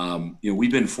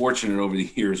 We've been fortunate over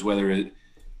the years, whether it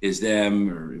is them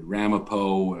or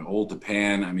Ramapo or Old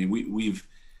Tappan.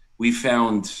 We've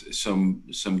found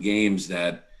some games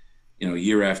that,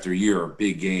 year after year are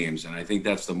big games, and I think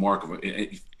that's the mark of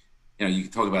it. You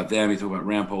can talk about them, you talk about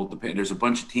Ramapo, Old Tappan. There's a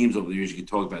bunch of teams over the years you can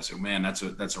talk about. So, man, that's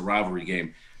a rivalry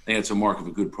game. I think that's a mark of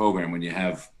a good program when you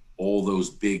have all those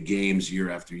big games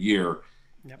year after year.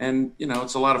 Yep. And,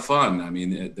 it's a lot of fun.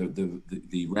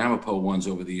 The Ramapo ones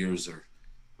over the years are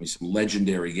some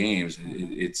legendary games.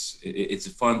 It's a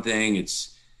fun thing.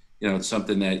 It's, it's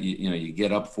something that, you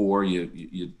get up for,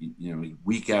 you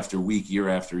week after week, year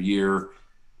after year.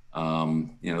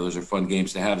 Those are fun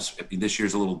games to have. This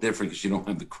year's a little different because you don't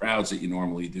have the crowds that you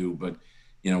normally do. But,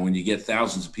 when you get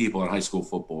thousands of people at a high school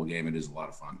football game, it is a lot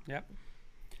of fun. Yep.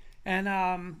 And,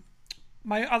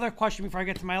 My other question before I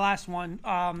get to my last one,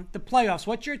 the playoffs.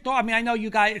 What's your thought? I mean, I know you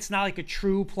guys, it's not like a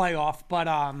true playoff, but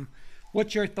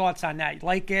what's your thoughts on that?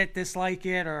 Like it, dislike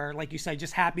it, or like you said,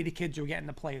 just happy the kids are getting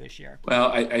to play this year?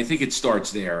 Well, I think it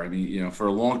starts there. I mean, for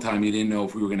a long time, you didn't know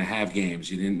if we were going to have games.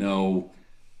 You didn't know,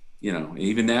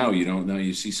 even now you don't know.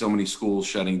 You see so many schools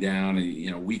shutting down,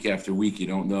 and, week after week, you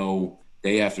don't know,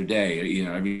 day after day,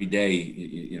 every day,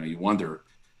 you wonder.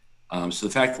 So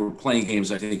the fact that we're playing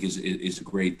games, I think, is a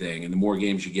great thing. And the more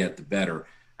games you get, the better.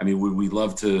 I mean, we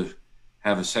love to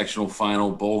have a sectional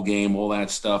final, bowl game, all that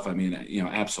stuff. I mean,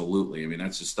 absolutely. I mean,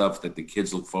 that's the stuff that the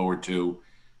kids look forward to.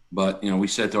 But, we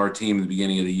said to our team at the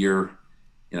beginning of the year,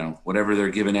 whatever they're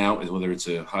giving out, whether it's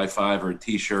a high five or a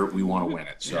T-shirt, we want to win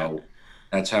it. So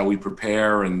that's how we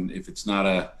prepare. And if it's not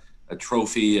a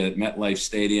trophy at MetLife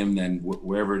Stadium, then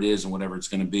wherever it is and whatever it's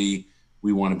going to be,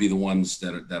 we want to be the ones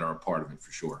that are a part of it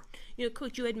for sure.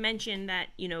 Coach, you had mentioned that,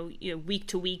 week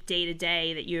to week, day to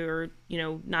day, that you're,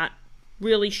 not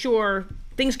really sure.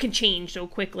 Things can change so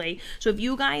quickly. So have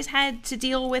you guys had to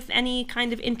deal with any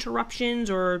kind of interruptions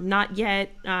or not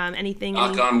yet? Anything?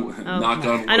 Knock on wood.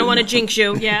 I don't want to jinx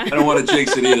you. Yeah. I don't want to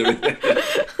jinx it either.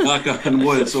 Knock on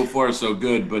wood. So far, so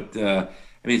good. But, I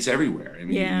mean, it's everywhere. I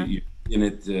mean,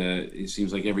 it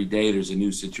seems like every day there's a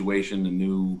new situation, a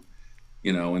new,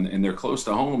 and they're close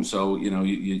to home. So,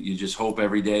 you just hope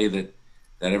every day that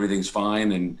everything's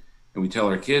fine. And we tell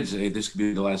our kids, hey, this could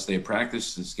be the last day of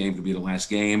practice. This game could be the last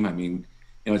game. I mean,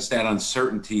 it's that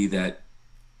uncertainty that,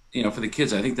 for the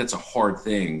kids, I think that's a hard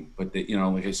thing. But,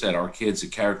 like I said, our kids, the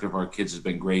character of our kids has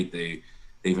been great. They've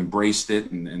embraced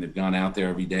it and they've gone out there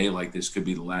every day like this could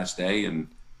be the last day. And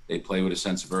they play with a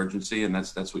sense of urgency. And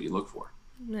that's what you look for.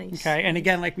 Nice. Okay. And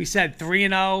again, like we said,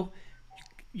 3-0.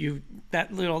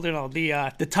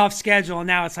 The tough schedule, and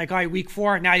now it's like, all right, week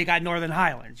 4, now you got Northern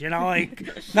Highlands, like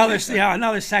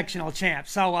another sectional champ.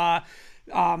 So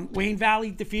Wayne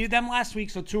Valley defeated them last week,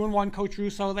 so 2-1. Coach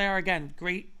Russo there again,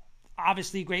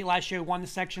 obviously great last year, won the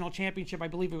sectional championship. I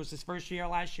believe it was his first year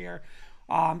last year.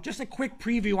 Just a quick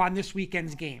preview on this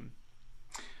weekend's game.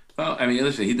 Well, I mean,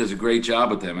 listen, he does a great job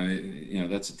with them. I mean,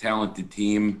 that's a talented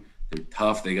team. They're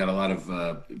tough. They got a lot of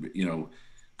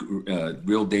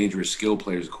real dangerous skill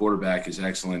players. The quarterback is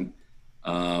excellent.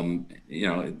 They're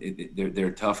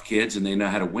tough kids and they know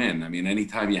how to win. I mean,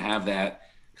 anytime you have that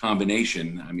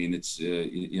combination, I mean, it's,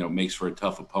 makes for a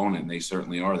tough opponent, and they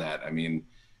certainly are that. I mean,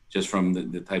 just from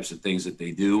the types of things that they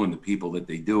do and the people that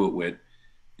they do it with,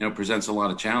 presents a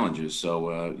lot of challenges.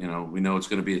 So, we know it's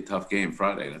going to be a tough game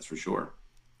Friday, that's for sure.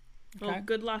 Well,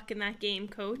 good luck in that game,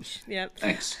 Coach. Yep.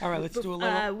 Thanks. All right, let's do a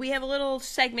little. We have a little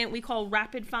segment we call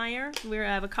Rapid Fire. We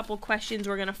have a couple questions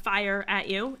we're going to fire at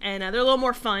you, and they're a little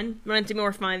more fun. Meant to be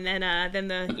more fun than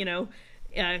the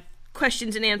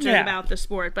questions and answers about the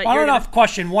sport. But I don't know if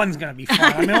question 1's going to be fun.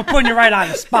 I mean, we're putting you right on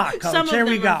the spot, Coach. Some of Here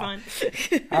them we go. are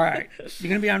fun. All right, you're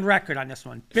going to be on record on this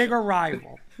one. Bigger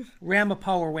rival,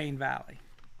 Ramapo or Wayne Valley?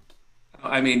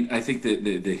 I mean, I think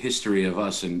the history of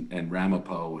us and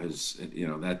Ramapo has,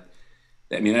 that.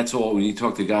 I mean, that's all. When you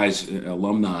talk to guys,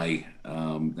 alumni,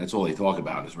 that's all they talk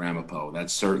about is Ramapo.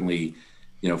 That's certainly,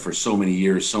 for so many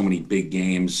years, so many big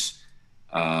games.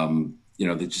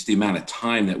 Just the amount of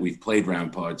time that we've played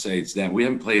Ramapo, I'd say it's that. We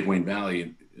haven't played Wayne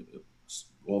Valley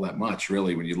all that much,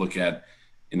 really, when you look at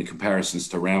in the comparisons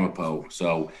to Ramapo.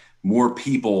 So more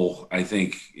people, I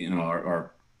think,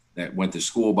 are that went to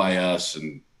school by us,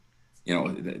 and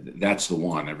that's the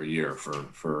one every year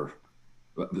for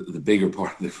the bigger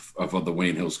part of the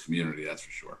Wayne Hills community, that's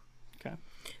for sure. Okay.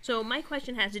 So my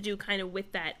question has to do kind of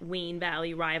with that Wayne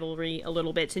Valley rivalry a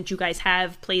little bit, since you guys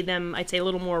have played them, I'd say, a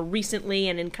little more recently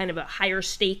and in kind of a higher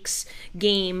stakes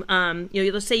game.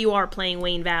 Let's say you are playing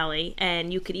Wayne Valley,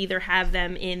 and you could either have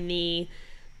them in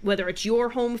whether it's your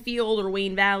home field or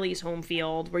Wayne Valley's home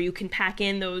field, where you can pack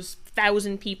in those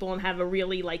 1,000 people and have a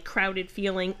really crowded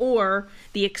feeling, or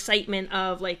the excitement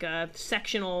of a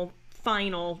sectional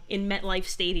final in MetLife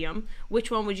Stadium.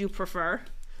 Which one would you prefer?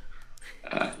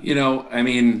 I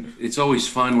mean, it's always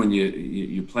fun when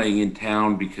you're playing in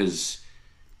town because,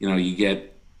 you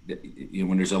get,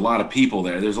 when there's a lot of people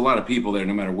there,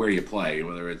 no matter where you play,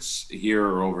 whether it's here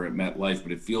or over at MetLife,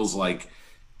 but it feels like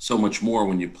so much more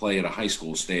when you play at a high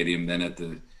school stadium than at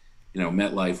the,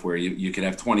 MetLife, where you could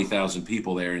have 20,000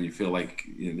 people there and you feel like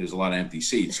there's a lot of empty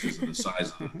seats because of the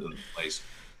size of the place.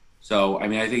 So, I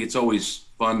mean, I think it's always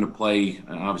fun to play,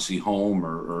 obviously home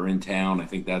or in town. I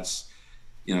think that's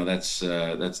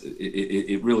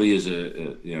it really is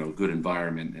a good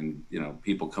environment, and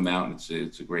people come out and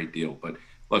it's a great deal. But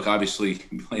look, obviously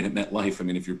playing at MetLife. I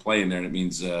mean, if you're playing there, it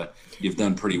means you've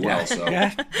done pretty well. So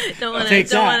Yeah. don't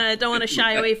want to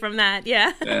shy away from that.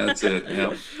 Yeah. yeah, that's it.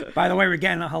 Yeah. By the way, we're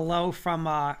getting a hello from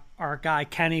our guy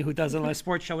Kenny, who does a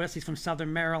sports show with us. He's from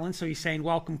Southern Maryland, so he's saying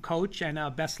welcome, coach, and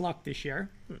best luck this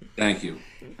year. Thank you.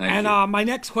 And my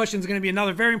next question is going to be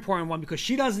another very important one because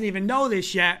she doesn't even know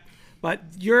this yet. But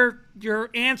your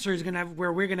answer is going to have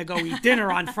where we're going to go eat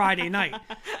dinner on Friday night.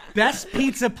 Best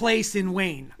pizza place in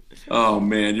Wayne. Oh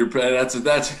man, that's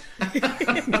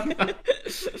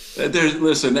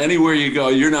listen, anywhere you go,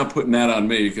 you're not putting that on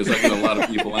me because I get a lot of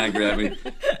people angry at me.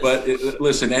 But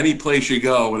listen, any place you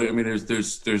go, I mean,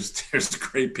 there's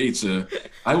great pizza.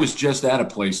 I was just at a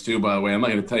place too, by the way. I'm not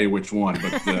going to tell you which one,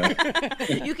 but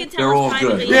You can tell they're us all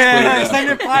privately. good. Yeah, send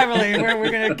it privately.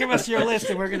 We're going to give us your list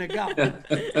and we're going to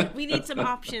go. We need some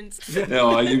options.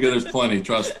 No, there's plenty.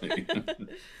 Trust me.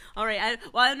 All right.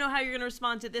 I don't know how you're going to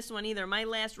respond to this one either. My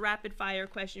last rapid fire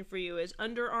question for you is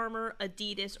Under Armour,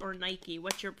 Adidas, or Nike?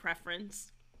 What's your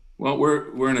preference? Well,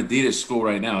 we're an Adidas school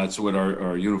right now. That's what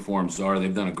our uniforms are.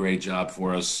 They've done a great job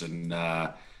for us, and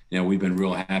we've been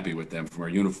real happy with them. From our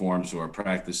uniforms to our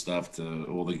practice stuff to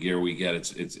all the gear we get,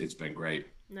 it's been great.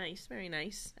 Nice, very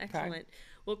nice, excellent. Okay.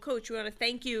 Well, Coach, we want to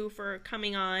thank you for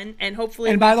coming on, and hopefully.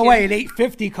 And by the way, at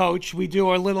 8:50, Coach, we do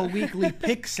our little weekly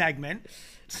pick segment.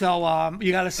 So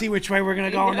you got to see which way we're going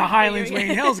to go in the Highlands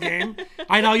Wayne Hills game.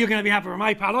 I know you're going to be happy with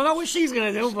my part. I don't know what she's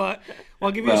going to do, but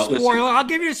I'll give you a spoiler. Listen, I'll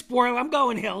give you a spoiler. I'm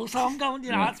going Hills, so I'm going.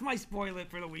 That's my spoiler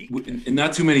for the week. And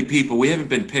not too many people. We haven't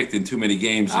been picked in too many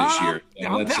games this year.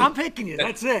 I'm picking you.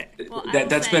 That's it. Well,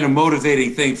 that's been a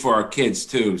motivating thing for our kids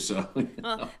too. So.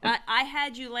 Well, I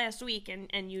had you last week,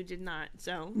 and you did not.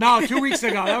 So. No, 2 weeks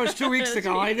ago. That was 2 weeks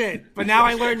ago. I did, but now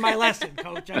I learned my lesson,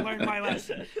 Coach. I learned my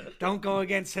lesson. Don't go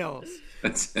against Hills.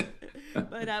 That's it.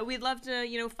 But we'd love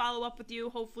to, follow up with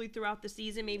you hopefully throughout the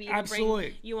season. Maybe even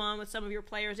bring you on with some of your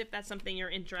players if that's something you're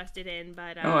interested in.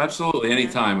 But absolutely,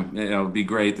 anytime. It'd be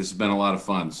great. This has been a lot of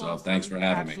fun. So thanks for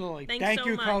having me. Thanks so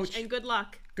much, Coach, and good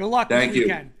luck. Good luck. Thank you.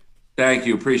 Weekend. Thank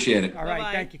you. Appreciate it. All right.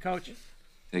 Bye-bye. Thank you, Coach.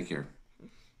 Take care.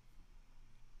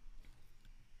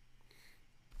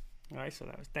 All right. So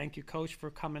that was thank you, Coach, for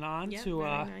coming on to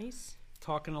nice.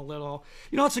 Talking a little.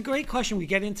 It's a great question. We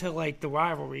get into the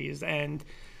rivalries and.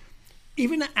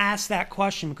 Even to ask that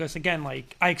question, because again,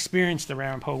 I experienced the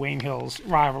Ramapo Wayne Hills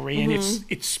rivalry, and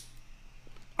it's.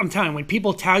 I'm telling you, when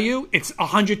people tell you it's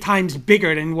 100 times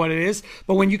bigger than what it is,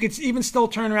 but when you could even still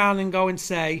turn around and go and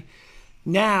say,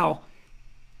 now,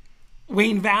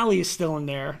 Wayne Valley is still in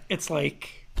there. It's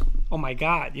like, oh my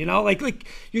God, like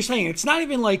you're saying, it's not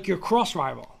even like your cross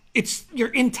rival. It's your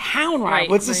in town rival.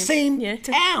 Right, it's the same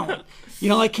town.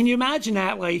 Can you imagine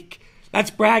that?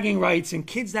 That's bragging rights, and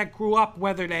kids that grew up,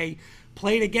 whether they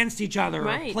played against each other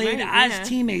or played as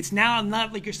teammates. Now,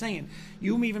 not like you're saying.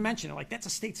 You even mentioned it. That's a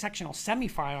state sectional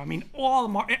semifinal. I mean,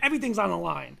 everything's on the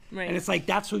line. Right. And it's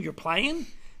that's who you're playing.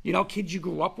 Kids you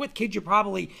grew up with, kids you're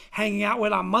probably hanging out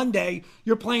with on Monday.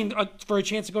 You're playing for a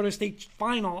chance to go to a state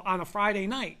final on a Friday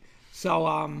night.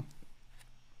 So,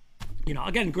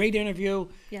 again, great interview.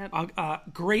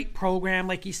 Yep. Great program,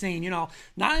 like he's saying. Not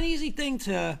an easy thing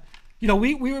to.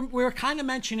 We were kind of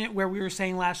mentioning it where we were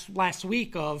saying last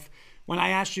week of when I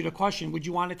asked you the question, would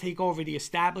you want to take over the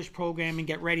established program and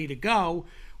get ready to go,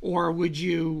 or would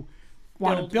you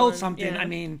want to build something? Yeah. I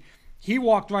mean, he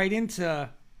walked right into, a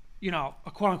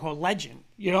quote unquote legend.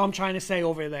 I'm trying to say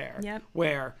over there,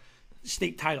 where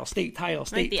state title. The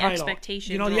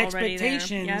expectations, the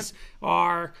expectations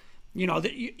are,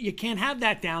 you can't have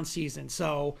that down season.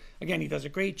 So again, he does a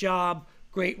great job,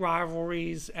 great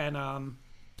rivalries, and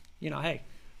hey,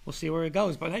 we'll see where it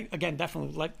goes. But hey, again,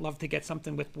 definitely love to get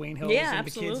something with Wayne Hills and the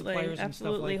kids and players and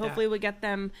stuff like that. Hopefully we get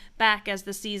them back as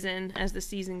the season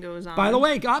goes on. By the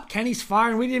way, Kenny's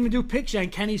firing. We didn't even do picks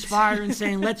yet. Kenny's firing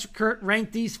saying, let's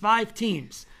rank these 5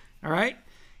 teams. All right?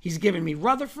 He's giving me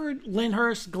Rutherford,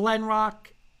 Lyndhurst, Glen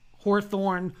Rock,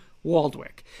 Hawthorne,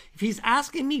 Waldwick. If he's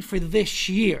asking me for this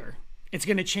year, it's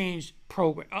going to change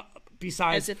program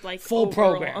besides full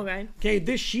overall, program. Okay,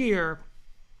 this year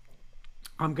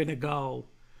I'm going to go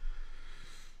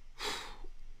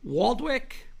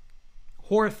Waldwick,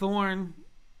 Hawthorne.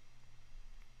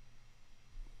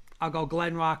 I'll go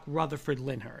Glen Rock, Rutherford,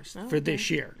 Lyndhurst for this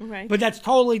year. Okay. But that's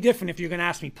totally different if you're going to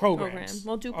ask me programs.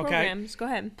 We'll do programs. Go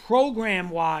ahead.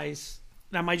 Program-wise,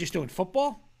 am I just doing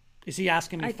football? Is he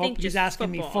asking me football? He's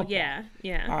asking me football. Yeah.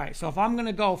 All right, so if I'm going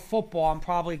to go football, I'm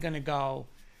probably going to go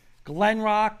Glen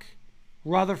Rock,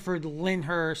 Rutherford,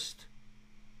 Lyndhurst,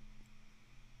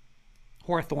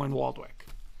 Hawthorne, Waldwick.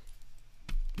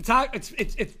 It's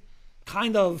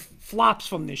kind of flops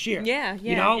from this year. Yeah,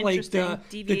 You know, like interesting. the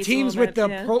Deviates a teams little with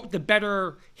bit, the the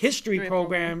better history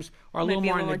programs are a little be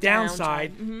a more on the little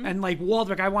downside. downside. And like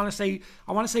Waldwick, I want to say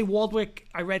Waldwick.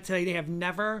 I read today they have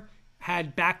never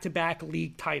had back-to-back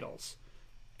league titles,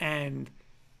 and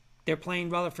they're playing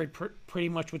Rutherford pretty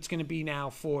much what's going to be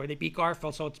now they beat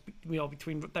Garfield, so it's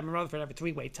between them and Rutherford have a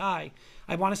 3-way tie.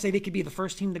 I want to say they could be the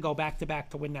first team to go back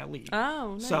to win that league.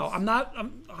 Oh, nice. So I'm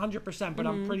 100%, but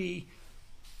I'm pretty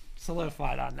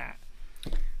solidified on that.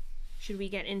 Should we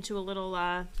get into a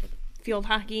little field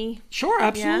hockey? Sure,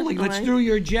 absolutely. Yeah, Let's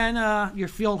alright. do your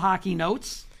field hockey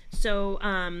notes. So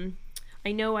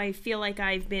I know I feel like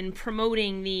I've been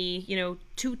promoting the,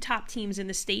 2 top teams in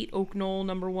the state, Oak Knoll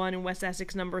 #1 and West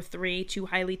Essex #3, 2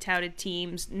 highly touted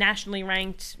teams, nationally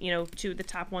ranked, 2 of the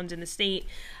top ones in the state.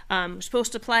 We're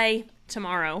supposed to play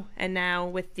tomorrow, and now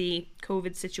with the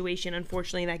COVID situation,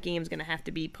 unfortunately, that game's going to have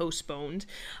to be postponed.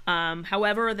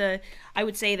 However, I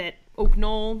would say that Oak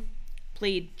Knoll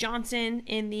played Johnson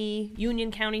in the Union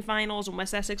County Finals, and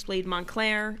West Essex played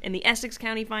Montclair in the Essex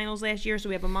County Finals last year. So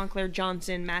we have a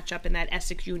Montclair-Johnson matchup in that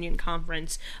Essex Union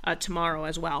Conference tomorrow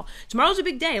as well. Tomorrow's a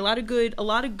big day. A lot of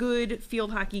good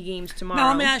field hockey games tomorrow. Now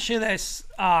let me ask you this.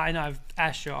 I know I've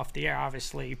asked you off the air,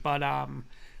 obviously, but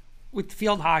with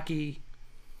field hockey,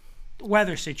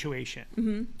 weather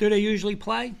situation, do they usually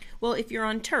play? Well, if you're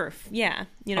on turf, yeah,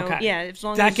 Okay. yeah. As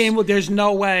long That as game, there's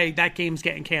no way that game's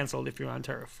getting canceled if you're on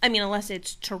turf. I mean, unless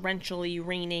it's torrentially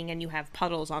raining and you have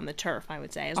puddles on the turf, I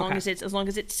would say. As long as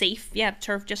it's safe, yeah,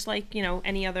 turf, just like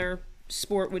any other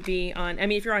sport would be on. I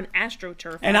mean, if you're on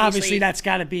AstroTurf, And obviously that's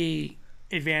got to be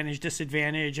advantage,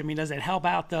 disadvantage. I mean, does it help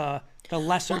out the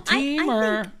lesser team,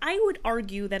 or think I would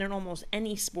argue that in almost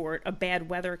any sport, a bad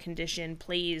weather condition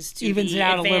plays to Evens the it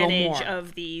out a little advantage more.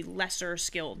 of the lesser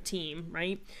skilled team,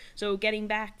 right? So getting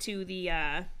back to the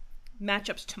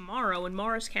matchups tomorrow in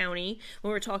Morris County,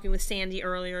 when we were talking with Sandy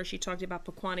earlier, she talked about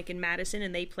Pequannock and Madison,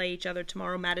 and they play each other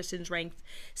tomorrow. Madison's ranked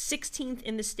 16th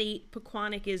in the state.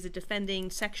 Pequannock is the defending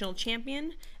sectional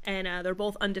champion, and they're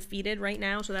both undefeated right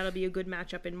now, so that'll be a good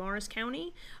matchup in Morris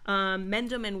County.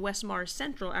 Mendham and West Morris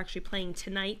Central are actually playing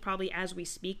tonight, probably as we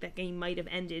speak. That game might have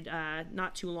ended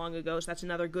not too long ago, so that's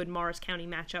another good Morris County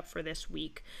matchup for this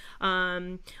week.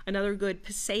 Another good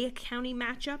Passaic County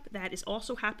matchup that is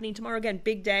also happening tomorrow. Again,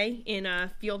 big day in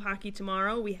field hockey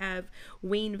tomorrow. We have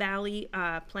Wayne Valley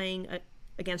playing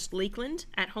against Lakeland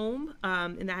at home,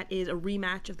 and that is a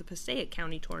rematch of the Passaic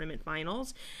County Tournament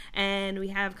Finals. And we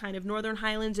have kind of Northern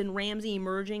Highlands and Ramsey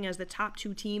emerging as the top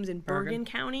 2 teams in Bergen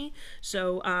County.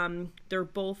 So they're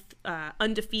both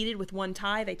undefeated with 1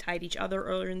 tie. They tied each other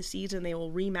earlier in the season. They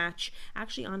will rematch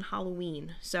actually on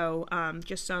Halloween. So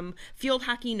just some field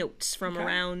hockey notes from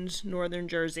around Northern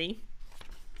Jersey.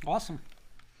 awesome?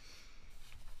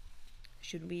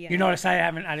 Should we? You notice I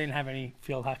didn't have any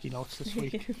field hockey notes this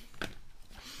week.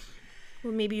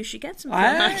 Well, maybe you should get some field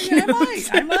hockey notes.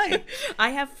 I might. I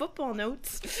have football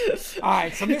notes. All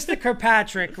right, so Mr.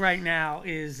 Kirkpatrick right now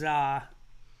is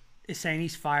saying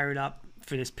he's fired up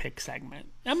for this pick segment.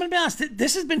 I'm going to be honest,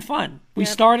 this has been fun. We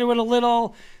started with a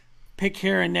little pick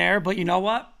here and there, but you know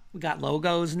what? We got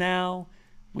logos now.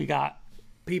 We got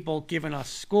people giving us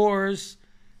scores.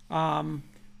 And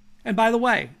by the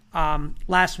way,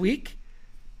 last week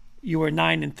you were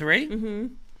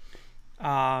 9-3.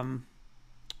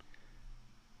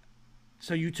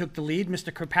 So you took the lead.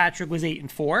 Mr. Kirkpatrick was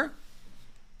 8-4.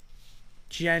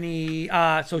 Jenny,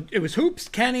 so it was Hoops,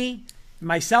 Kenny,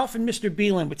 myself, and Mr.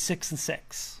 Beelan with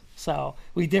 6-6. So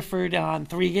we differed on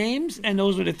 3 games, and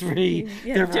those were the 3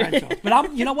 differentials.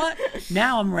 But you know what?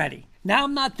 Now I'm ready. Now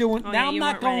I'm not doing. Oh, now yeah, I'm you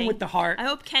not weren't going ready. with the heart. I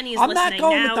hope Kenny is I'm listening. not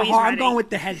going Now with the he's heart. I'm ready. going with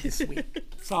the head this week.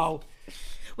 So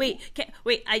Wait.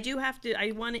 I do have to.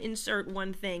 I want to insert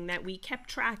one thing that we kept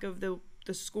track of the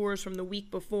scores from the week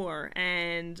before,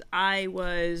 and I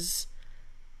was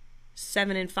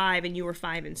 7-5, and you were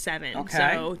 5-7. Okay.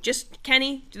 So just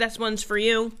Kenny, that's one's for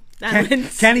you. That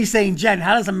one's. Kenny's saying, Jen,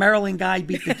 how does a Maryland guy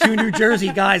beat the 2 New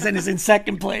Jersey guys and is in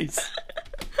second place?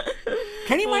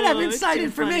 Kenny might have inside too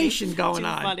information funny. going Too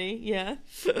on. Funny, yeah.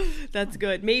 That's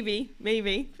good.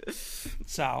 Maybe.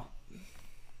 So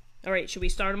All right, should we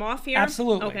start them off here?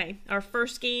 Absolutely. Okay, our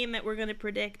first game that we're going to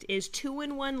predict is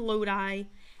 2-1 Lodi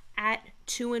at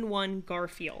 2-1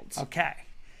 Garfield. okay.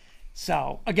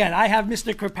 So again, I have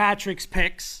Mr. Kirkpatrick's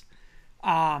picks.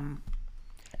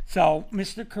 So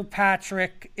Mr.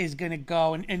 Kirkpatrick is going to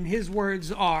go, and his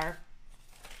words are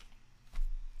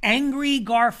angry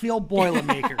Garfield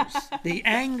Boilermakers. The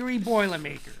angry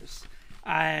Boilermakers.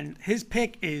 And his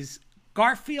pick is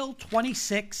Garfield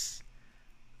 26,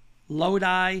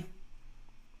 Lodi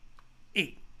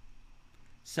 8.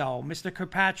 So Mr.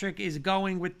 Kirkpatrick is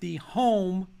going with the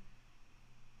home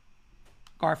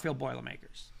Garfield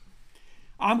Boilermakers.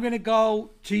 I'm going to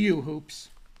go to you, Hoops.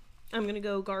 I'm going to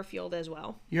go Garfield as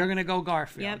well. You're going to go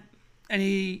Garfield. Yep.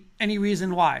 Any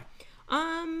reason why?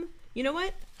 You know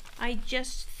what? I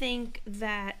just think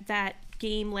that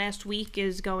game last week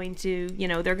is going to,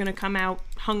 they're going to come out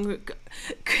hungry.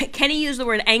 Kenny used the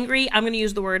word angry. I'm going to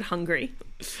use the word hungry.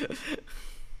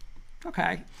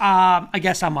 Okay. I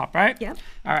guess I'm up, right? Yep.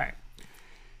 All right.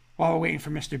 While we're waiting for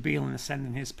Mr. Beelan to send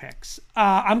in his picks.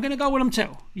 I'm going to go with him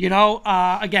too.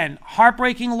 Again,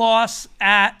 heartbreaking loss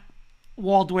at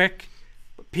Waldwick.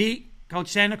 Pete, Coach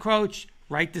Santa Croce,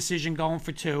 right decision going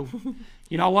for 2.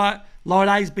 You know what?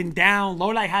 Lodi's been down.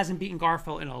 Lodi hasn't beaten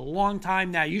Garfield in a long time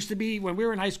now. It used to be when we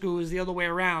were in high school, it was the other way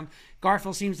around.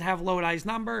 Garfield seems to have Lodi's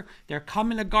number. They're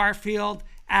coming to Garfield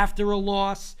after a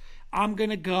loss. I'm going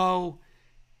to go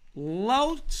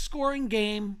low-scoring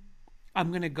game. I'm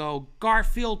going to go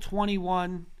Garfield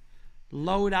 21,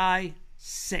 Lodi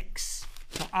 6.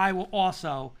 So I will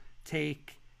also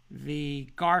take the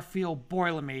Garfield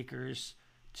Boilermakers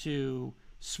to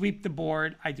sweep the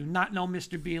board. I do not know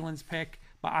Mr. Beelan's pick,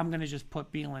 but I'm going to just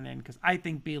put Beelan in because I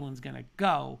think Beelan's going to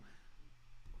go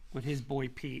with his boy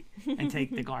Pete and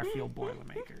take the Garfield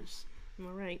Boilermakers.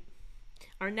 All right.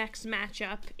 Our next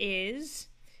matchup is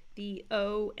the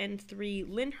 0-3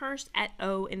 Lyndhurst at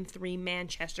 0-3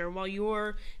 Manchester. While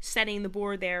you're setting the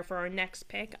board there for our next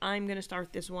pick, I'm going to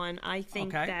start this one. I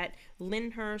think that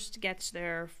Lyndhurst gets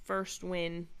their first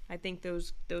win. I think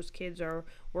those kids are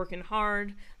working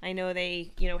hard. I know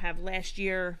they, have last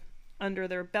year under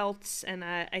their belts, and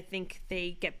I think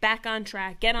they get on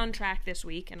track this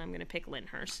week, and I'm going to pick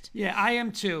Lyndhurst. Yeah, I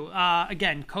am too.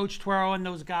 Again, Coach Twero and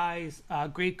those guys,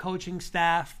 great coaching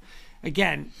staff.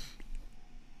 Again,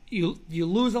 you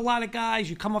lose a lot of guys.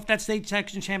 You come off that state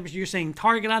section championship. You're saying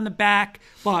target on the back,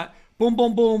 but boom,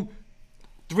 boom, boom,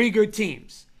 3 good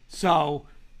teams. So,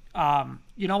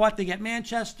 you know what? They get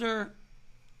Manchester.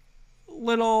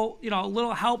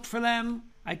 Little help for them.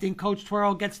 I think Coach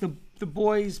Twero gets the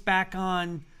boys back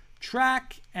on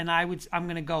track, and I'm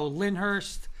going to go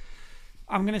Lyndhurst.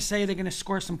 I'm going to say they're going to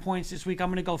score some points this week. I'm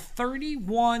going to go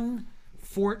 31-14.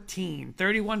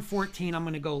 31-14, I'm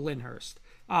going to go Lyndhurst.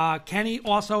 Kenny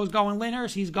also is going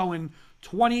Lyndhurst. He's going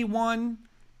 21-7.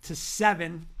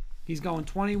 He's going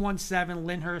 21-7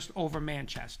 Lyndhurst over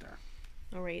Manchester.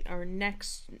 All right, our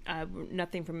next,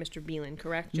 nothing from Mr. Beelan,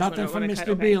 correct? Nothing from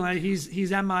Mr. Beelan. He's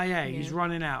MIA. Yeah. He's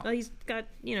running out. Well, he's got,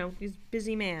 he's a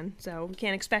busy man, so we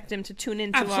can't expect him to tune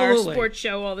into our sports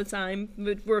show all the time.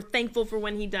 But we're thankful for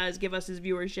when he does give us his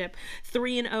viewership.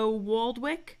 3-0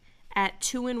 Waldwick at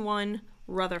 2-1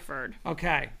 Rutherford.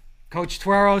 Okay. Coach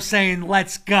Twero saying,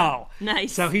 let's go.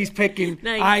 Nice. So he's picking,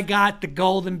 nice. I got the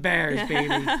Golden Bears,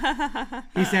 baby.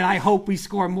 He said, I hope we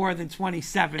score more than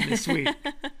 27 this week.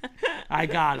 I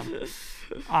got him.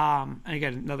 And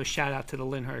again, another shout out to the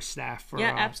Lyndhurst staff for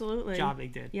absolutely. The job they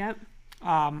did. Yep.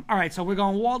 All right, so we're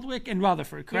going Waldwick and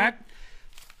Rutherford, correct? Yep.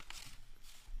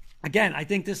 Again, I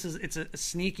think it's a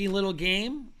sneaky little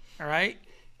game. All right.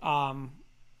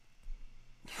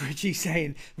 Richie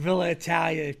saying Villa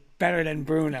Italia better than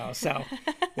Bruno. So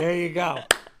there you go.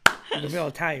 The Villa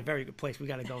Italia, very good place. We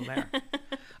got to go there.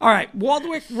 All right,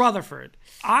 Waldwick, Rutherford.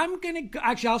 I'm going to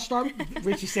actually, I'll start with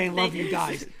Richie saying, love you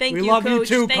guys. Thank we you, love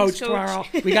Coach. you too, Thanks, Coach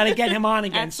Twero. We got to get him on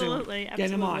again absolutely, soon. Get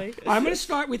him on. Absolutely. I'm going to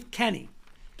start with Kenny.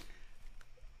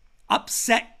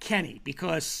 Upset Kenny,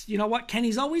 because you know what?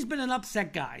 Kenny's always been an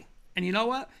upset guy. And you know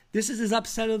what? This is his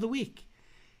upset of the week.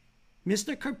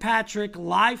 Mr. Kirkpatrick,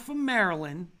 live from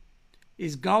Maryland,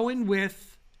 is going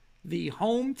with the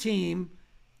home team,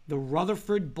 the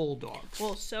Rutherford Bulldogs.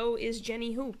 Well, so is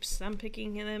Jenny Hoops. I'm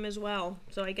picking them as well.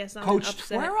 So I guess I'm Coach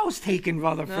upset. Twero's taking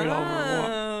Rutherford over.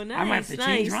 Oh, nice. I might have to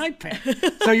change my pick.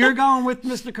 So you're going with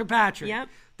Mr. Kirkpatrick. Yep.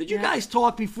 Did you guys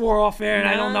talk before off air and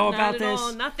I don't know about not at this?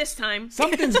 all. Not this time.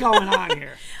 Something's going on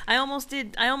here. I almost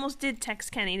did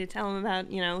text Kenny to tell him about,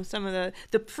 some of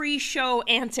the pre-show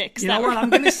antics. You know what? I'm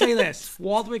going to say this.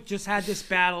 Waldwick just had this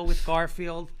battle with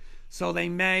Garfield, so they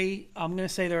may. I'm going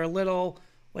to say they're a little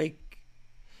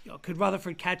could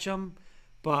Rutherford catch them?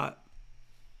 But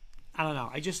I don't know.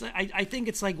 I think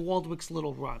it's like Waldwick's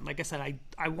little run. Like I said,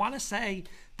 I want to say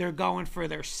they're going for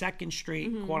their second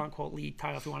straight quote-unquote league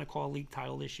title, if you want to call a league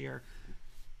title this year.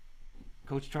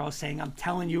 Coach Charles saying, I'm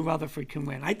telling you Rutherford can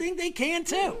win. I think they can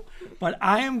too. But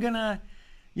I am going to,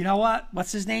 you know what?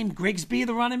 What's his name? Grigsby,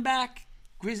 the running back?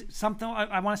 Something.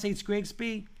 I want to say it's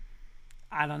Grigsby.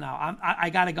 I don't know. I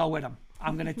got to go with him.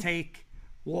 I'm going to take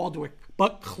Waldwick.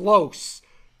 But close.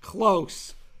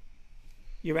 Close.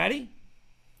 You ready?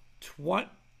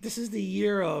 This is the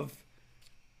year of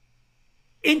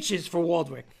inches for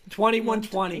Waldwick.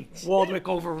 21-20. Waldwick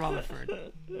over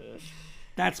Rutherford.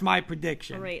 That's my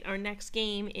prediction. All right, our next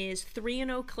game is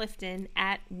 3-0 Clifton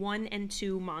at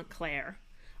 1-2 Montclair.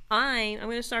 I'm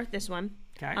going to start this one.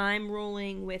 Okay. I'm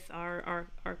rolling with our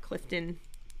Clifton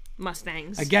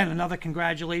Mustangs. Again, another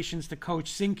congratulations to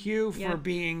Coach Sinkyu for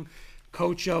being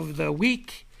Coach of the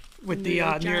Week with the New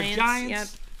York Giants. Yep.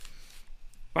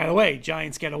 By the way,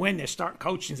 Giants get a win. They're starting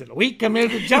coaches of the week. I mean,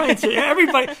 the Giants,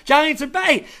 everybody, Giants are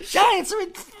Bay. Giants are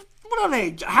in, what are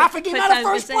they? Half a game out of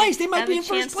first place. They might be in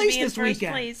first place this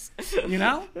weekend. You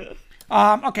know?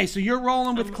 Okay, so you're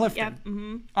rolling with Clifton. Yep.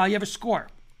 Mm-hmm. You have a score.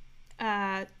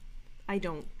 I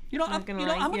don't. I'm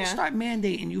going to start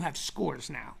mandating you have scores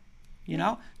now. You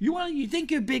know? You think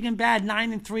you're big and bad,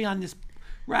 9-3 on this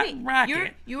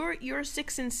racket. Your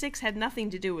 6-6 had nothing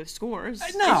to do with scores.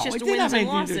 No, it's just it didn't wins have and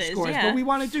anything losses. to do with scores, yeah. but we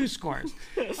want to do scores.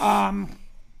 I'm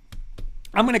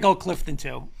going to go Clifton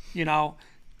too. You know,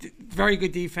 very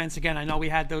good defense. Again, I know we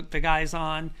had the guys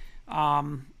on.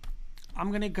 I'm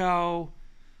going to go.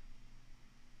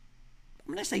 I'm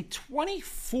going to say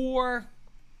 24-6.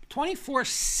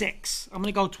 I'm going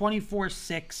to go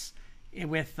 24-6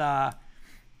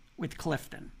 with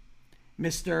Clifton.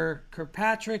 Mr.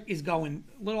 Kirkpatrick is going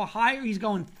a little higher. He's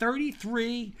going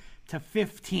 33-15.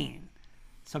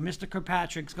 So Mr.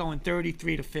 Kirkpatrick's going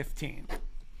 33-15.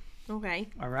 Okay.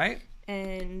 All right.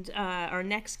 And our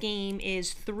next game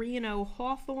is 3-0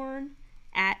 Hawthorne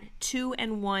at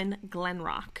 2-1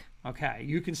 Glenrock. Okay,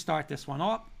 you can start this one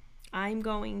off. I'm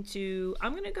going to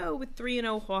go with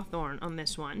 3-0 Hawthorne on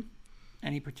this one.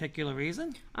 Any particular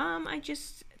reason? I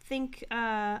just think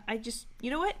you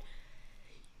know what?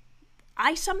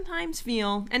 I sometimes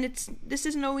feel, and this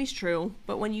isn't always true,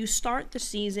 but when you start the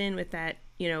season with that,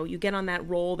 you know, you get on that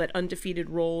roll, that undefeated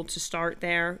roll to start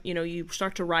there, you know, you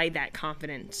start to ride that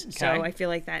confidence. Okay. So I feel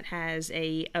like that has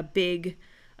a big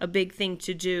thing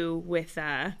to do with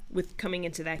coming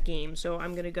into that game. So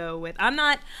I'm gonna go with I'm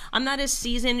not as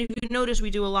seasoned. If you notice, we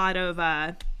do a lot of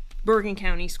Bergen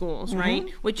County schools, right?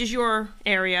 Which is your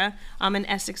area. I'm an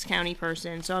Essex County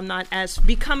person, so I'm not as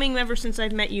ever since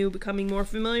I've met you, becoming more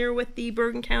familiar with the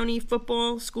Bergen County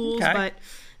football schools, but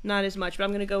not as much. But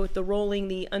I'm going to go with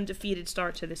the undefeated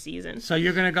start to the season. So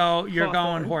you're going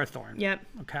going Hawthorne. Yep.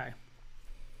 Okay.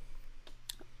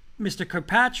 Mr.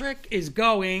 Kirkpatrick is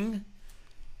going.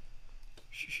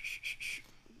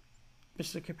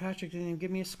 Mr. Kirkpatrick didn't even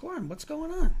give me a score. What's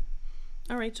going on?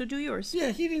 All right, so do yours.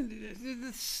 Yeah, he didn't.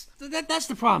 That's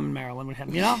the problem in Maryland with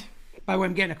him, you know? By the way,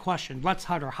 I'm getting a question. Let's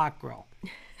Hut or Hot Grill?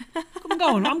 I'm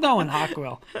going Hot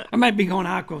Grill. I might be going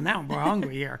Hot Grill now. We're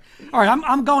hungry here. All right,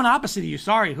 I'm going opposite of you.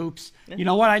 Sorry, Hoops. You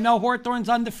know what? I know Hawthorne's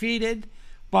undefeated,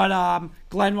 but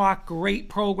Glenrock, great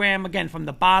program. Again, from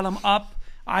the bottom up,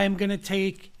 I am going to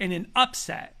take, in an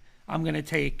upset, I'm going to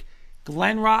take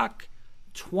Glenrock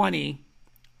 20,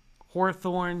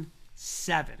 Hawthorne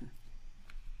 7.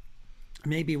 I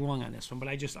may be wrong on this one, but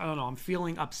I don't know. I'm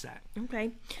feeling upset.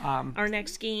 Okay. Our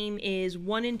next game is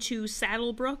 1-2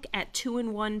 Saddlebrook at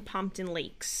 2-1 Pompton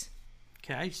Lakes.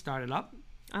 Okay, start it up.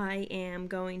 I am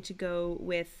going to go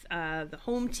with the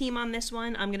home team on this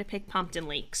one. I'm going to pick Pompton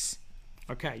Lakes.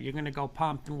 Okay, you're going to go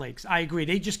Pompton Lakes. I agree.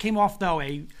 They just came off, though,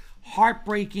 a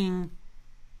heartbreaking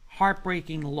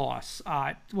loss.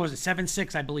 What was it,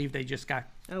 7-6, I believe they just got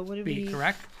beat,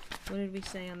 correct? What did we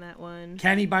say on that one?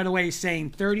 Kenny, by the way, is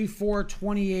saying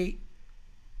 34-28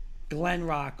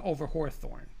 Glenrock over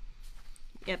Hawthorne.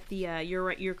 Yep, you're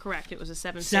right. You're correct. It was a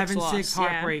 7-6 loss. 7-6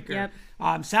 heartbreaker. Yeah,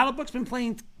 yep. Saddlebrook's been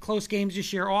playing close games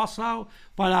this year also,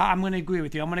 but I'm going to agree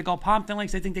with you. I'm going to go Pompton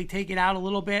Lakes. I think they take it out a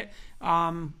little bit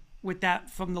with that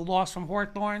from the loss from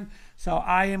Hawthorne. So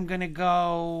I am going to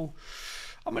go.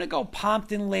 I'm going to go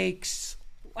Pompton Lakes.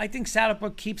 I think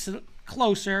Saddlebrook keeps it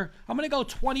closer. I'm going to go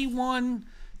 21-7.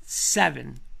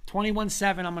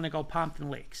 21-7. I'm going to go Pompton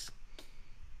Lakes.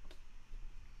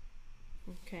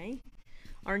 Okay.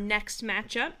 Our next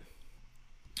matchup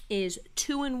is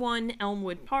 2-1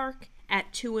 Elmwood Park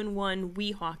at 2-1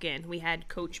 Weehawken. We had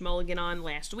Coach Mulligan on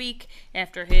last week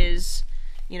after his,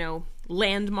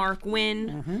 landmark win.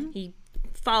 Mm-hmm. He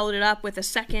followed it up with a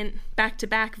second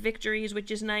back-to-back victories,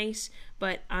 which is nice,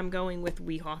 but I'm going with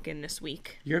Weehawken this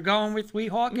week. You're going with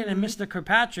Weehawken, and Mr.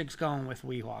 Kirkpatrick's going with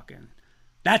Weehawken.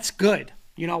 That's good.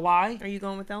 You know why? Are you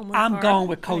going with Elmwood I'm Park? going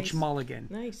with Coach Nice. Mulligan.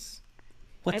 Nice.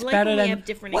 What's like better when we than have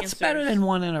different what's answers. better than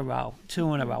 1 in a row,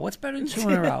 2 in a row? What's better than 2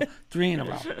 in a row, 3 in a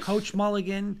row? Coach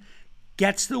Mulligan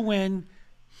gets the win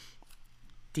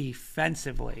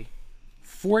defensively.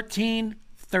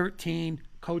 14-13.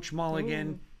 Coach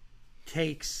Mulligan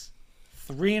takes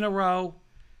 3 in a row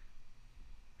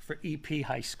for EP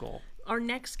High School. our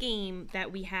next game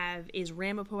that we have is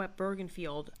Ramapo at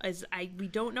Bergenfield. We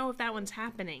don't know if that one's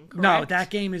happening. Correct? No, that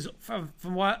game is from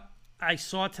what I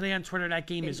saw today on Twitter. That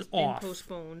game is been off.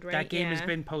 Postponed, right? That game has Yeah.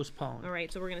 been postponed. All right,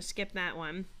 so we're gonna skip that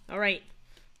one. All right.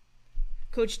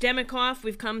 Coach Demikoff,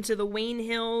 we've come to the Wayne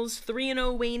Hills,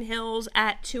 3-0 Wayne Hills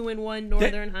at 2-1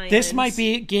 Northern Highlands. This might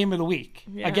be game of the week.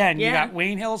 Yeah. Again, you Yeah. got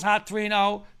Wayne Hills hot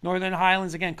 3-0, Northern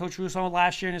Highlands. Again, Coach Russo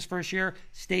last year in his first year,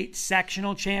 state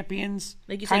sectional champions.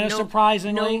 Like you kind said, of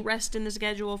surprisingly. no rest in the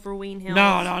schedule for Wayne Hills.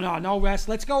 No rest.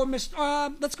 Let's go with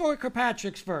let's go with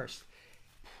Kirkpatrick's first.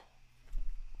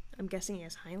 I'm guessing he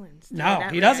has Highlands. No,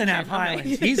 That he doesn't have reaction. Okay.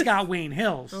 Highlands. He's got Wayne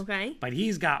Hills. Okay. But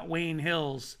he's got Wayne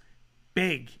Hills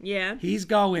big. Yeah. He's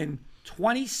going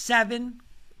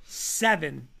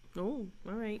 27-7 Oh,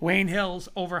 all right. Wayne Hills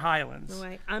over Highlands. All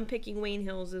right. I'm picking Wayne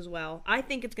Hills as well. I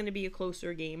think it's going to be a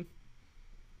closer game.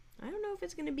 I don't know if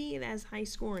it's going to be as high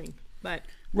scoring, but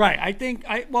Right.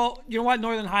 Well, you know what?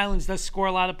 Northern Highlands does score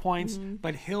a lot of points,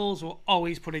 but Hills will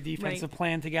always put a defensive Right.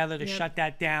 plan together to shut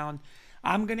that down.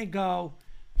 I'm going to go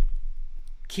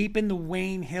keeping the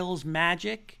Wayne Hills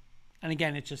magic. And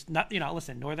again, it's just not,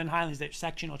 listen, Northern Highlands, they're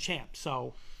sectional champs.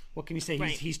 So what can you say?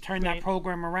 Right. He's turned that Right.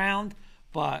 program around,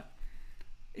 but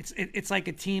it's like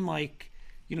a team like,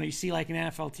 you see like an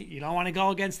NFL team. You don't want to go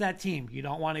against that team. You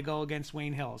don't want to go against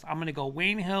Wayne Hills. I'm going to go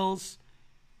Wayne Hills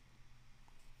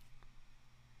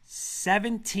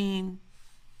 17,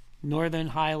 Northern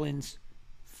Highlands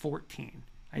 14.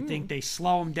 I think they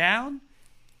slow them down,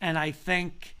 and I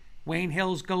think Wayne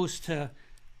Hills goes to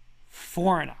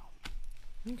 4-0.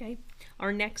 okay.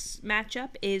 Our next matchup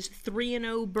is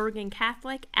 3-0 Bergen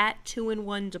Catholic at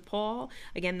 2-1 DePaul.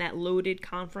 Again, that loaded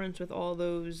conference with all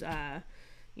those,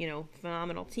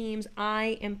 phenomenal teams.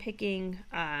 I am picking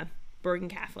Bergen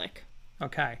Catholic.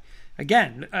 Okay.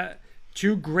 Again,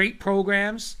 two great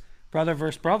programs, brother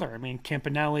versus brother. I mean,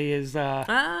 Campanelli is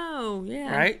Oh,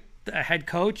 yeah. right, the head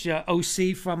coach,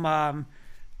 OC from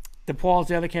DePaul's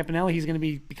the other Campanelli. He's going to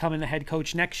be becoming the head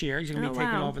coach next year. He's going to be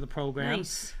taking wow. over the program.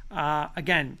 Nice.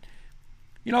 Again,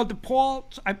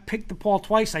 DePaul. I picked DePaul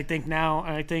twice. I think now,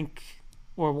 and I think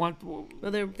or one. Well,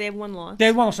 they have one loss.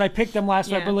 They won, so I picked them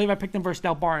last. I Yeah. believe I picked them versus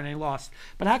Del Bar, and they lost.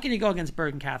 But how can you go against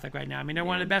Bergen Catholic right now? I mean, they're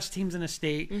one of the best teams in the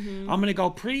state. Mm-hmm. I'm going to go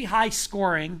pretty high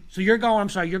scoring. So you're going. I'm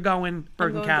sorry, you're going I'm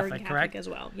Bergen going Catholic, Bergen correct? as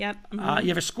well. Yep. Mhm. You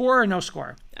have a score or no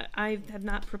score? I have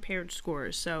not prepared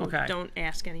scores, so Okay. don't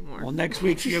ask anymore. Well, next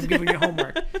week you're giving you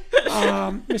homework.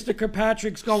 Mr.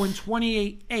 Kirkpatrick's going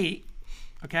 28-8.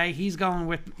 Okay, he's going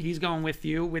with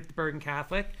you with Bergen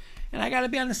Catholic, and I got to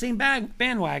be on the same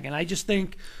bandwagon. I just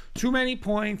think too many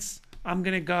points. I'm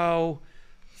gonna go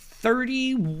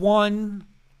 31.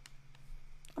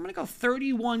 I'm gonna go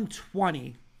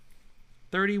 31-20.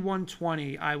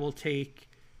 31-20. I will take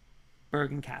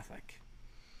Bergen Catholic.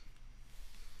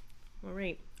 All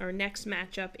right. Our next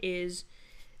matchup is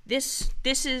this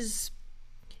is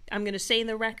I'm going to say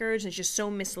the records, it's just so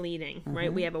misleading,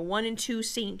 right? We have a 1-2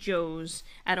 St. Joe's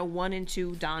at a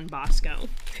 1-2 Don Bosco.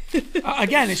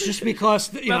 Again, it's just because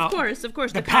Of course, the the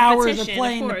powers are competition,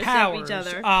 playing of the course, powers. of each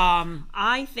other.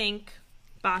 I think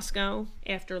Bosco,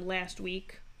 after last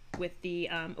week with the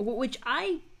which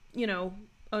I,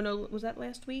 oh no, was that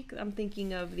last week? I'm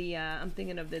thinking of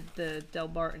the Del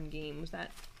Barton game. Was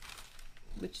that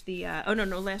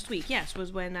last week. Yes,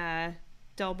 was when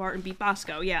Del Barton beat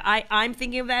Bosco. Yeah, I'm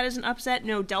thinking of that as an upset.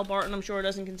 No, Del Barton I'm sure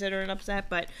doesn't consider an upset,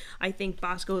 but I think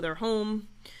Bosco, they're home.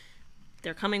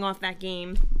 They're coming off that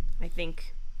game. I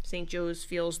think St. Joe's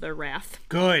feels their wrath.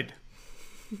 Good.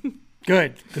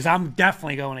 Good, because I'm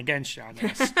definitely going against you on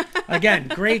this. Again,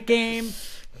 great game,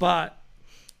 but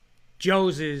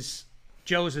Joe's is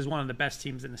one of the best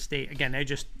teams in the state. Again, they're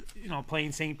just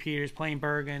playing St. Peter's, playing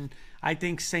Bergen. I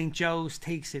think St. Joe's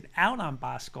takes it out on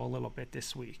Bosco a little bit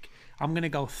this week. I'm going to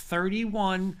go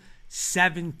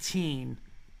 31-17.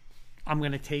 I'm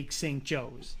going to take St.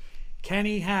 Joe's.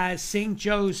 Kenny has St.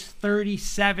 Joe's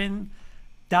 37,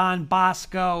 Don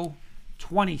Bosco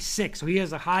 26. So he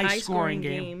has a high-scoring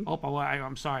game. Oh,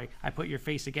 I'm sorry. I put your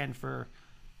face again for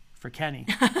Kenny.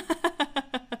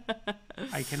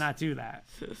 I cannot do that.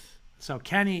 So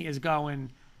Kenny is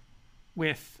going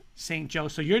with St. Joe.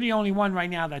 So you're the only one right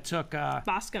now that took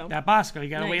Bosco. That Bosco. You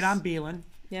got to Nice. wait on Beelan.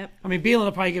 Yep. I mean, Beelan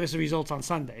will probably give us the results on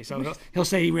Sunday, so he'll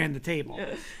say he ran the table.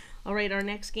 All right, our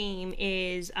next game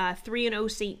is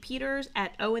 3-0 St. Peter's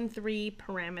at 0-3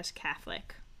 Paramus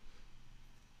Catholic.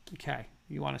 Okay,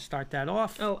 you want to start that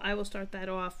off? Oh, I will start that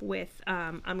off with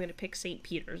I'm going to pick St.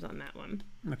 Peter's on that one.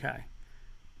 Okay.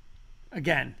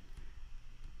 Again,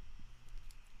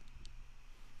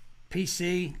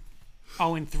 PC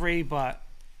 0-3, but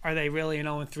are they really an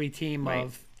 0-3 team Right.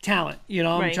 of talent? You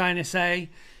know what I'm Right. trying to say?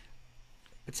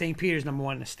 but St. Peter's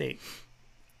 #1 in the state.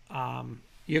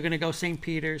 You're going to go St.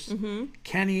 Peter's.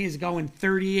 Kenny is going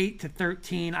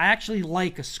 38-13. I actually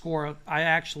like a score. I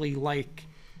actually like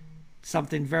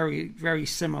something very, very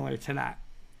similar to that.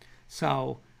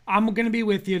 So I'm going to be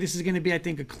with you. This is going to be, I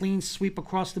think, a clean sweep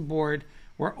across the board.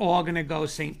 We're all going to go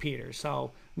St. Peter's.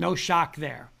 So no shock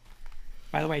there.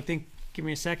 By the way, give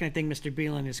me a second. I think Mr.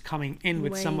 Beelan is coming in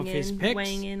with some of his picks.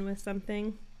 Weighing in with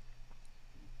something.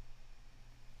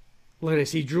 Look at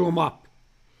this. He drew him up.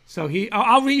 So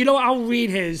I'll read. I'll read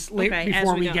his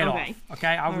before we get off. Okay,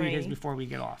 I'll read his before we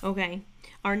get off. Okay.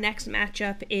 Our next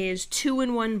matchup is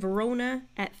 2-1 Verona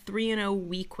at 3-0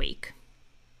 Weequahic.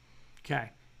 Okay.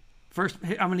 First,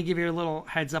 I'm going to give you a little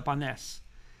heads up on this.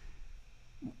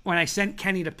 When I sent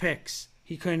Kenny the picks,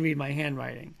 he couldn't read my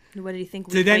handwriting. What did he think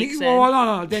Weequahic said? Well,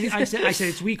 no. Then I said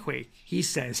it's Weequahic. He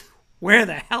says, "Where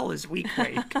the hell is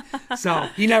Weequahic?" So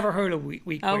he never heard of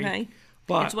Weequahic. Okay.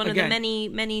 But it's one of the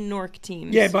many Nork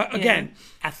teams. Yeah, but again,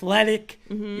 athletic,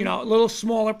 a little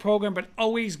smaller program, but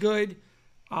always good.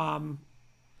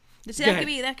 See,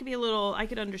 that could be a little. I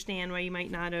could understand why you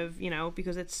might not have,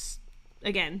 because it's,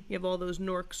 again, you have all those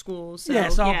Nork schools. So,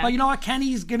 but you know what?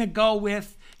 Kenny's gonna go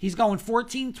with. He's going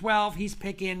 14-12. He's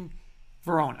picking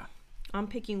Verona. I'm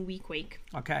picking Weequahic.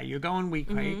 Okay, you're going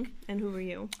Weequahic. And who are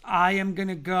you? I am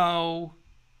gonna go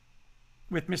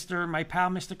with my pal,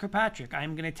 Mr. Kirkpatrick.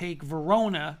 I'm going to take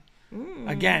Verona.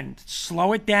 Again,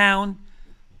 slow it down.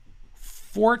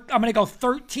 I'm going to go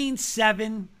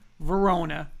 13-7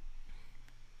 Verona.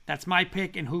 That's my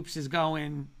pick, and Hoops you're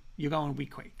going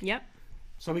Weequahic. Yep.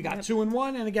 So we got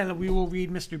 2-1, and again, we will read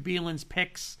Mr. Beelan's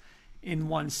picks in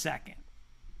 1 second.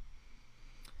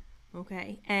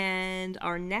 Okay, and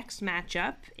our next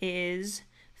matchup is...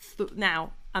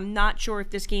 now, I'm not sure if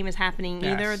this game is happening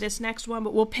either, this next one,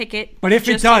 but we'll pick it. But if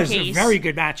it does, a very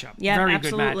good matchup. Yeah, very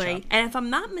absolutely. Good matchup. And if I'm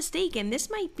not mistaken, this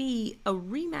might be a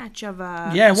rematch of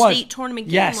a state tournament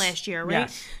game last year, right?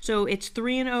 Yes. So it's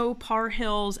 3-0 Par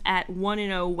Hills at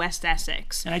 1-0 West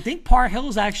Essex. And I think Par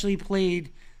Hills actually played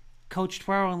Coach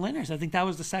Tuero and Linders. I think that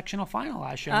was the sectional final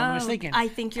last year. I'm not mistaken. I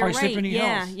think you're right.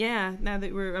 Hills. Yeah. Now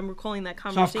that I'm recalling that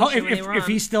conversation So if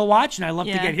he's still watching, I'd love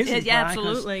to get his input. Yeah,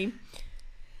 absolutely.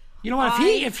 You know what?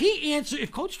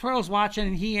 If Coach Pearl's watching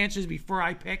and he answers before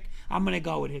I pick, I'm gonna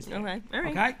go with his pick. Okay, all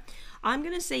right. Okay. I'm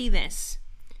gonna say this.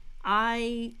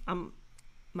 My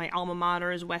alma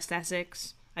mater is West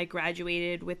Essex. I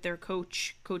graduated with their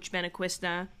coach, Coach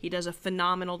Benaquista. He does a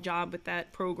phenomenal job with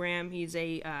that program. He's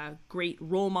a great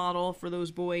role model for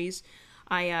those boys.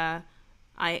 I'm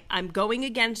going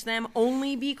against them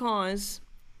only because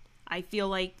I feel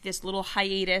like this little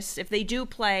hiatus, if they do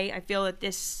play, I feel that the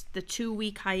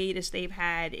 2-week hiatus they've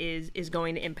had is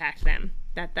going to impact them.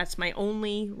 That's my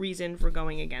only reason for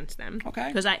going against them. Okay.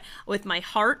 Because with my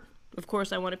heart, of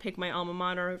course, I want to pick my alma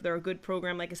mater. If they're a good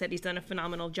program, like I said, he's done a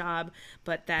phenomenal job.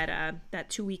 But that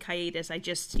 2-week hiatus, I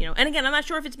just, and again, I'm not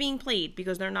sure if it's being played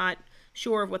because they're not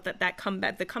sure of what the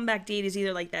comeback date is,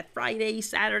 either like that Friday,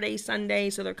 Saturday, Sunday.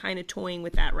 So they're kind of toying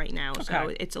with that right now. Okay.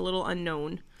 So it's a little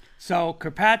unknown. So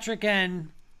Kirkpatrick and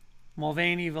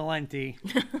Mulvaney Valenti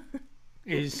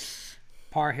is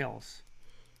Par Hills.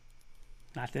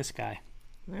 Not this guy.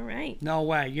 All right. No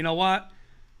way. You know what?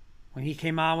 When he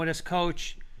came on with his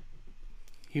coach,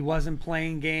 he wasn't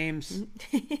playing games.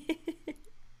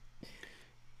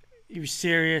 He was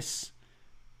serious.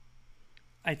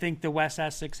 I think the West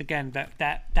Essex, again,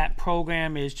 that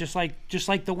program is just like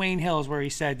the Wayne Hills, where he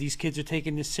said these kids are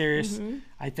taking this serious. Mm-hmm.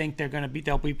 I think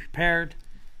they'll be prepared.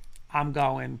 I'm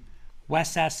going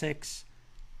West Essex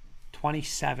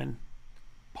 27,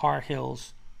 Par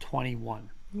Hills 21.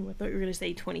 I thought you were going to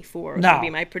say 24. No. That would be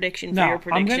my prediction for your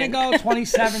prediction. I'm going to go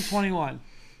 27-21.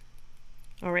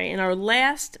 All right, and our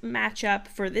last matchup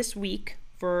for this week,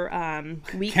 for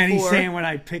week Kenny's 4. saying when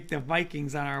I picked the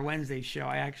Vikings on our Wednesday show,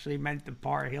 I actually meant the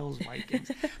Par Hills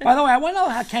Vikings. By the way, I want to know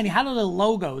how do the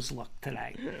logos look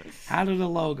today? How do the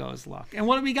logos look? And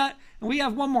what do we got? We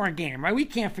have one more game, right? We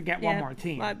can't forget one more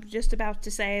team. I'm just about to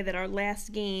say that our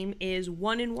last game is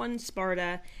 1-1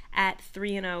 Sparta at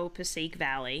 3-0 Passaic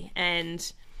Valley.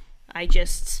 And I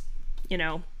just,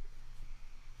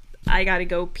 I got to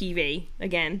go PV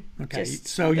again. Okay,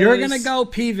 so you're going to go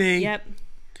PV. Yep.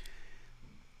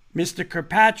 Mr.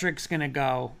 Kirkpatrick's going to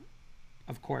go,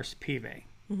 of course, PV.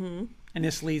 Mm-hmm. And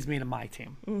this leads me to my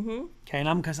team. Mm-hmm. Okay,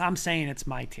 and because I'm saying it's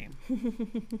my team.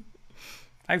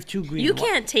 I have 2 green. You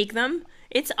can't take them.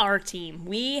 It's our team.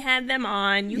 We had them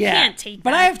on. You can't take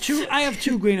them. But I have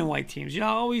 2 green and white teams.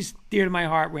 Always dear to my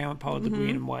heart, Ramapo, the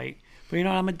green and white. But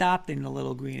I'm adopting the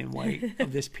little green and white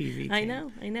of this PV team. I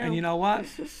know. And you know what?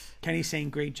 Kenny's saying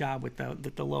great job with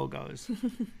the logos.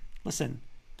 Listen,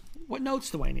 What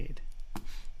notes do I need?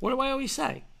 What do I always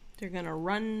say? They're gonna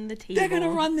run the table. They're going to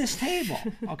run this table,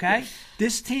 okay?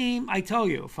 This team, I tell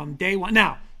you, from day one.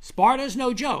 Now, Sparta's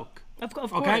no joke. Of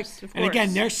course, Okay? of course. And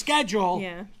again, their schedule,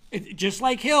 Yeah. just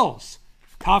like Hills,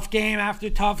 tough game after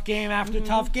tough game after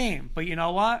tough game. But you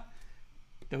know what?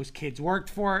 Those kids worked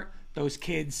for it. Those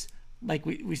kids, like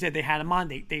we said, they had them on.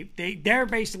 They're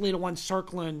basically the ones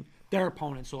circling their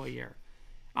opponents all year.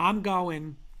 I'm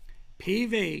going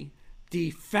PV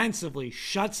defensively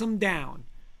shuts them down.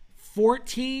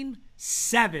 14-7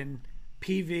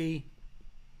 PV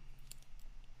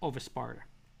over Sparta.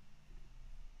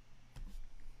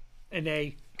 And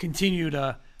they continue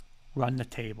to run the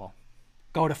table.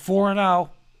 Go to 4-0.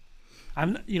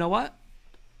 You know what?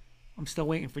 I'm still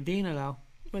waiting for Dina though.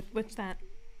 What's that?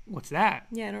 What's that?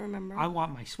 Yeah, I don't remember. I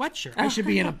want my sweatshirt. I should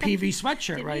be in a PV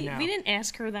sweatshirt right now. We didn't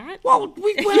ask her that. Well,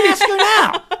 we'll ask her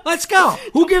now. Let's go.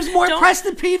 Who gives more press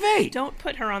to PV? Don't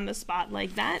put her on the spot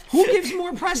like that. Who gives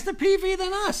more press to PV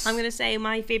than us? I'm going to say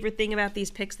my favorite thing about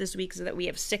these picks this week is that we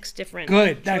have 6 different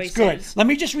Good. That's choices. good. Let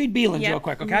me just read Beelan's Yep. real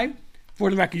quick, okay? For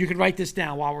the record, you could write this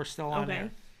down while we're still on Okay.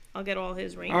 there. I'll get all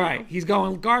his right now. All right. He's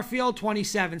going Garfield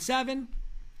 27-7.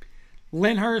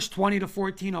 Lyndhurst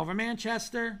 20-14 over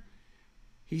Manchester.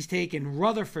 He's taken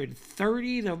Rutherford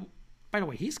 30 to. By the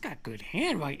way, he's got good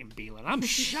handwriting, Beelan. I'm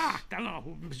shocked. I don't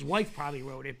know. His wife probably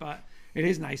wrote it, but it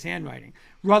is nice handwriting.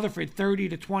 Rutherford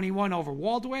 30-21 over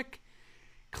Waldwick.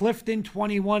 Clifton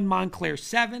 21, Montclair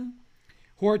 7.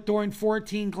 Hawthorne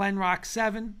 14, Glenrock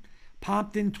 7.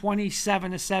 Pompton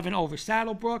 27-7 over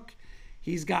Saddlebrook.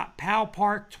 He's got Powell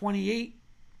Park 28.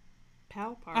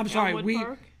 Powell Park. I'm sorry, Elmwood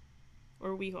Park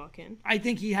or Weehawken. I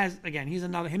think he has, again, he's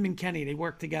another, him and Kenny, they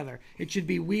work together. It should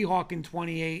be Weehawken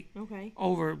 28 Okay.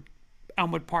 over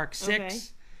Elmwood Park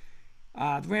 6.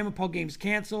 Okay. The Ramapo game's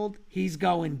canceled. He's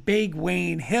going Big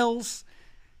Wayne Hills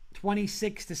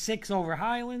 26-6 over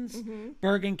Highlands.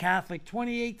 Bergen Catholic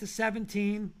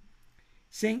 28-17.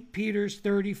 St. Peter's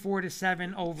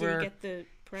 34-7 over. Did he get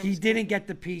the He didn't get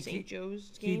the P. St.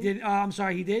 Joe's He game? did. I'm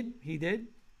sorry. He did.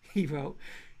 He wrote.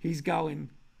 He's going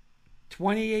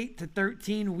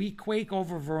 28-13 Weequake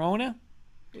over Verona.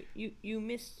 You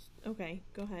missed. Okay,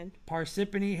 go ahead.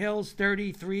 Parsippany Hills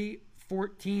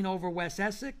 33-14 over West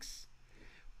Essex.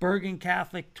 Bergen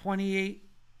Catholic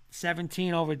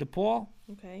 28-17 over DePaul.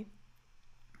 Okay.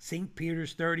 St.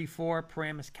 Peter's 34,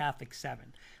 Paramus Catholic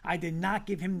 7. I did not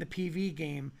give him the PV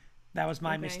game. That was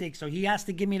my mistake. So he has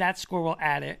to give me that score. We'll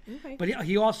add it. Okay. But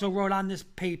he also wrote on this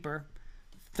paper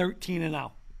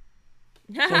 13-0.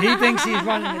 So he thinks he's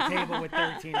running the table with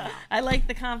 13-0. I like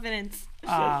the confidence.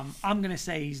 I'm going to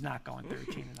say he's not going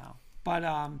 13-0. But,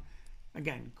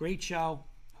 again, great show.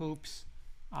 Hoops.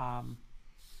 Fun.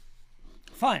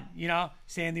 You know,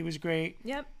 Sandy was great.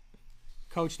 Yep.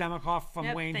 Coach Demikoff from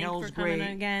Yep. Wayne Thanks Hills, for coming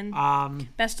great. again. Um,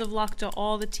 Best of luck to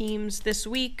all the teams this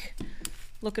week.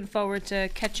 Looking forward to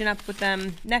catching up with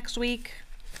them next week.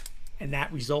 and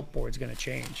that result board's going to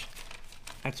change.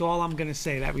 That's all I'm going to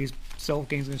say. That result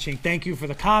game's going to change. Thank you for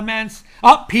the comments.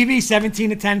 Oh, PV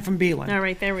 17-10 from Beelan. All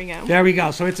right, there we go. There we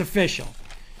go. So it's official.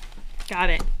 Got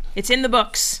it. It's in the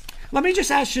books. Let me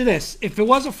just ask you this: if it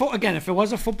was a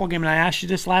football game, and I asked you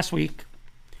this last week,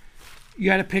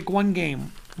 you had to pick one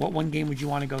game. What one game would you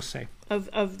want to go see?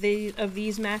 Of these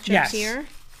matchups Yes. here.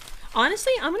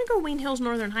 Honestly, I'm gonna go Wayne Hills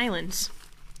Northern Highlands.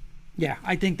 Yeah,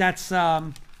 I think that's.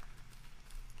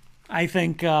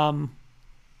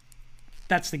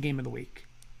 That's the game of the week.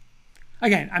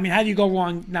 Again, I mean, how do you go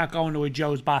wrong not going to a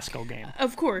Joe's Bosco game?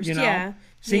 Of course, You know, yeah.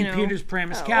 St. Peter's,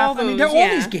 Paramus all Catholic. I mean, they're those, all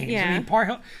yeah, these games. yeah. I mean, Par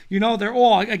Hill, they're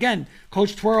all, again,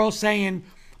 Coach Twirl saying,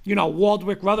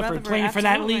 Waldwick, Rutherford playing for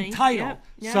that absolutely. league title. Yep,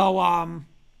 yep. So,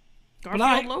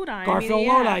 Garfield Lodi. Garfield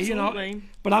Lodi, absolutely.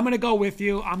 But I'm going to go with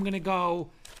you. I'm going to go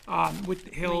with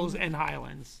Hills and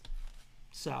Highlands.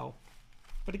 So,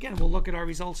 but again, we'll look at our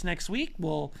results next week.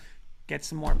 We'll get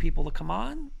some more people to come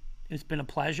on. It's been a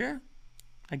pleasure.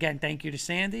 Again, thank you to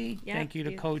Sandy. Yep, Thank you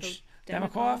to Coach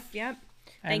Demikoff. Demikoff. Yep.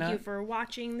 And, Thank you for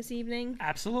watching this evening.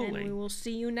 Absolutely. And we will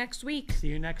see you next week. See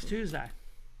you next Tuesday.